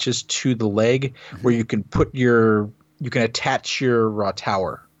attaches to the leg, where you can attach your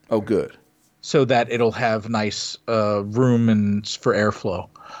tower. Oh, good. So that it'll have nice room and for airflow.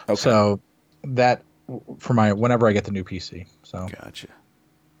 Okay. So that for whenever I get the new PC. So gotcha.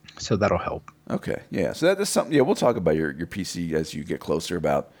 So that'll help. Okay. Yeah. So that's something. Yeah, we'll talk about your PC as you get closer.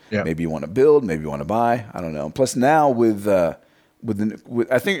 About maybe you want to build, maybe you want to buy. I don't know. Plus now with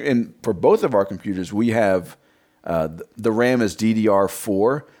I think for both of our computers we have the RAM is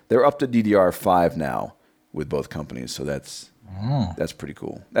DDR4. They're up to DDR5 now with both companies. So that's pretty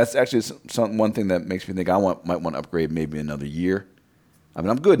cool. That's actually one thing that makes me think might want to upgrade maybe another year. I mean,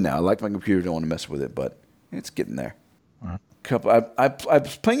 I'm good now. I like my computer. Don't want to mess with it, but it's getting there. I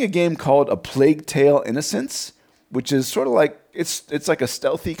was playing a game called A Plague Tale: Innocence, which is sort of like it's like a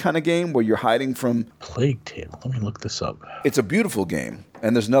stealthy kind of game where you're hiding from. Plague Tale. Let me look this up. It's a beautiful game,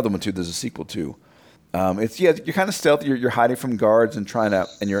 and there's another one too. There's a sequel too. You're kind of stealthy. You're hiding from guards and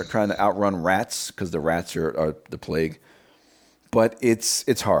you're trying to outrun rats because the rats are the plague. But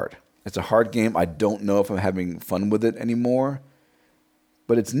it's hard. It's a hard game. I don't know if I'm having fun with it anymore,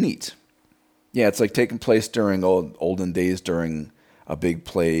 but it's neat. Yeah, it's like taking place during olden days during a big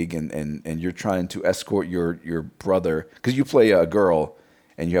plague, and you're trying to escort your brother, because you play a girl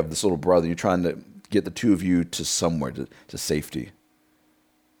and you have this little brother. You're trying to get the two of you to somewhere to safety.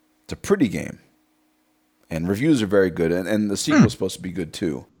 It's a pretty game, and reviews are very good, and the sequel is supposed to be good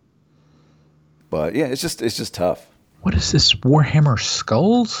too. But yeah, it's just tough. What is this? Warhammer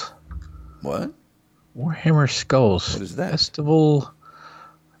Skulls? What? Warhammer Skulls. What is that? Festival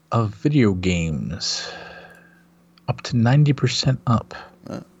of video games. Up to 90%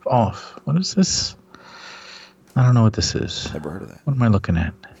 off. What is this? I don't know what this is. Never heard of that. What am I looking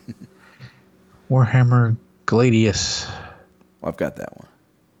at? Warhammer Gladius. Well, I've got that one.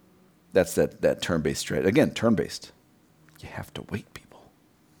 That's that turn-based strategy. Again, turn-based. You have to wait, people.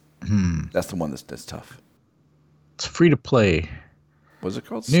 That's the one that's tough. It's free to play. What's it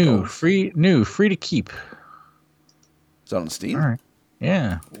called? New, Skulls? free to keep. Is that on Steam? All right.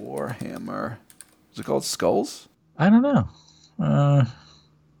 Yeah. Warhammer. Is it called Skulls? I don't know.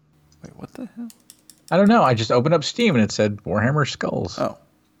 Wait, what the hell? I don't know. I just opened up Steam and it said Warhammer Skulls. Oh.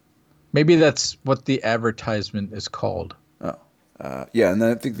 Maybe that's what the advertisement is called. Oh. Yeah, and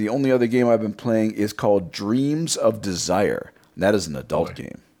then I think the only other game I've been playing is called Dreams of Desire. And that is an adult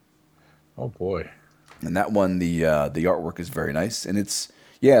game. Oh, boy. And that one, the artwork is very nice. And it's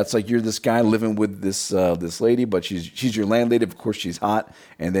like you're this guy living with this lady, but she's your landlady. Of course, she's hot.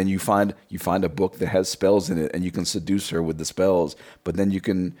 And then you find a book that has spells in it, and you can seduce her with the spells. But then you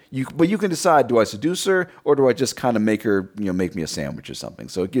can decide: do I seduce her, or do I just kind of make her, make me a sandwich or something?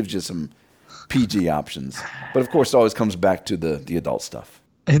 So it gives you some PG options. But of course, it always comes back to the adult stuff.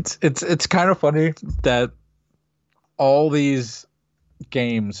 It's kind of funny that all these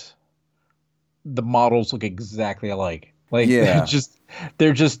games, the models look exactly alike. Like, yeah.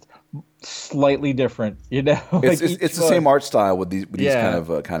 they're just slightly different, It's the same art style with these kind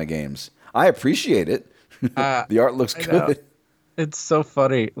of games. I appreciate it. The art looks good. It's so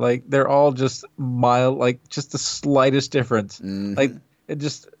funny. Like, they're all just mild, like just the slightest difference. Mm-hmm. Like, it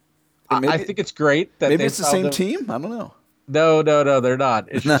just. I think it's great that maybe it's the same team. I don't know. No, they're not.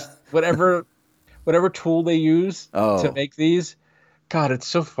 It's just whatever tool they use to make these. God, it's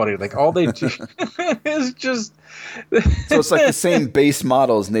so funny. Like, all they do is just. So it's like the same base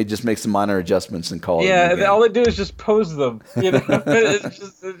models, and they just make some minor adjustments and call it. Yeah, all they do is just pose them. It's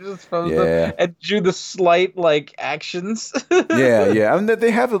just pose them and do the slight actions. yeah. I mean,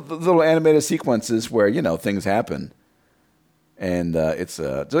 they have little animated sequences where things happen, and it's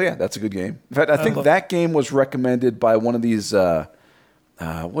so yeah, that's a good game. In fact, I think that game was recommended by one of these.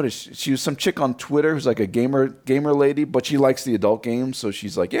 What is she? She was some chick on Twitter who's like a gamer lady, but she likes the adult games, so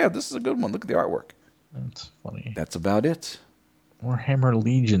she's like, "Yeah, this is a good one. Look at the artwork." That's funny. That's about it. Warhammer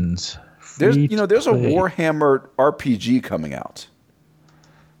Legions. There's a Warhammer RPG coming out.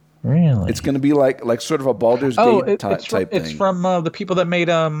 Really? It's going to be like sort of a Baldur's Gate type thing. It's from the people that made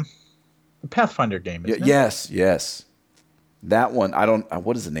the Pathfinder game. Isn't it? Yes. That one.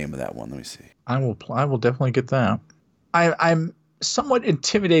 What is the name of that one? Let me see. I will definitely get that. I'm somewhat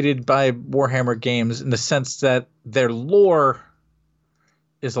intimidated by Warhammer games in the sense that their lore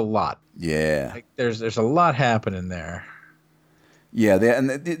is a lot. Yeah. Like, there's a lot happening there. Yeah,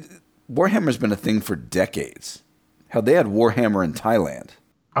 Warhammer's been a thing for decades. Hell, they had Warhammer in Thailand.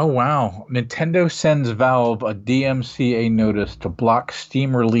 Oh, wow. Nintendo sends Valve a DMCA notice to block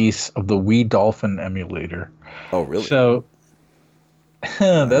Steam release of the Wii Dolphin emulator. Oh, really? So,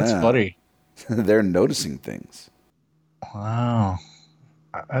 that's funny. They're noticing things. Wow,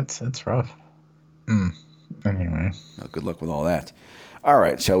 that's rough. Anyway, well, good luck with all that. All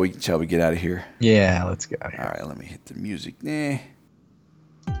right, shall we get out of here? Yeah, let's get out of here. All right, let me hit the music.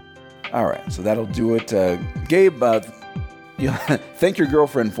 All right, so that'll do it. Gabe, thank your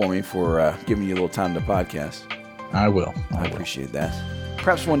girlfriend for me for giving you a little time to podcast. I will. I appreciate that.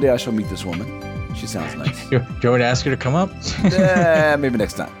 Perhaps one day I shall meet this woman. She sounds nice. Do you want me to ask her to come up? Maybe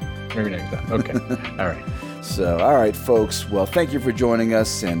next time. Okay. All right. So, all right, folks. Well, thank you for joining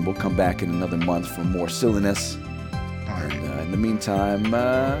us, and we'll come back in another month for more silliness. All right. And in the meantime,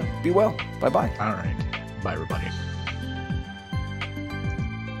 be well. Bye-bye. All right. Bye, everybody.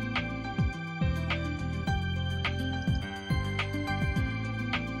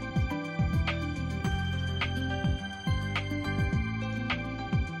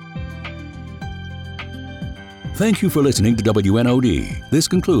 Thank you for listening to WNOD. This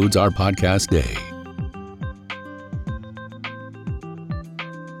concludes our podcast day.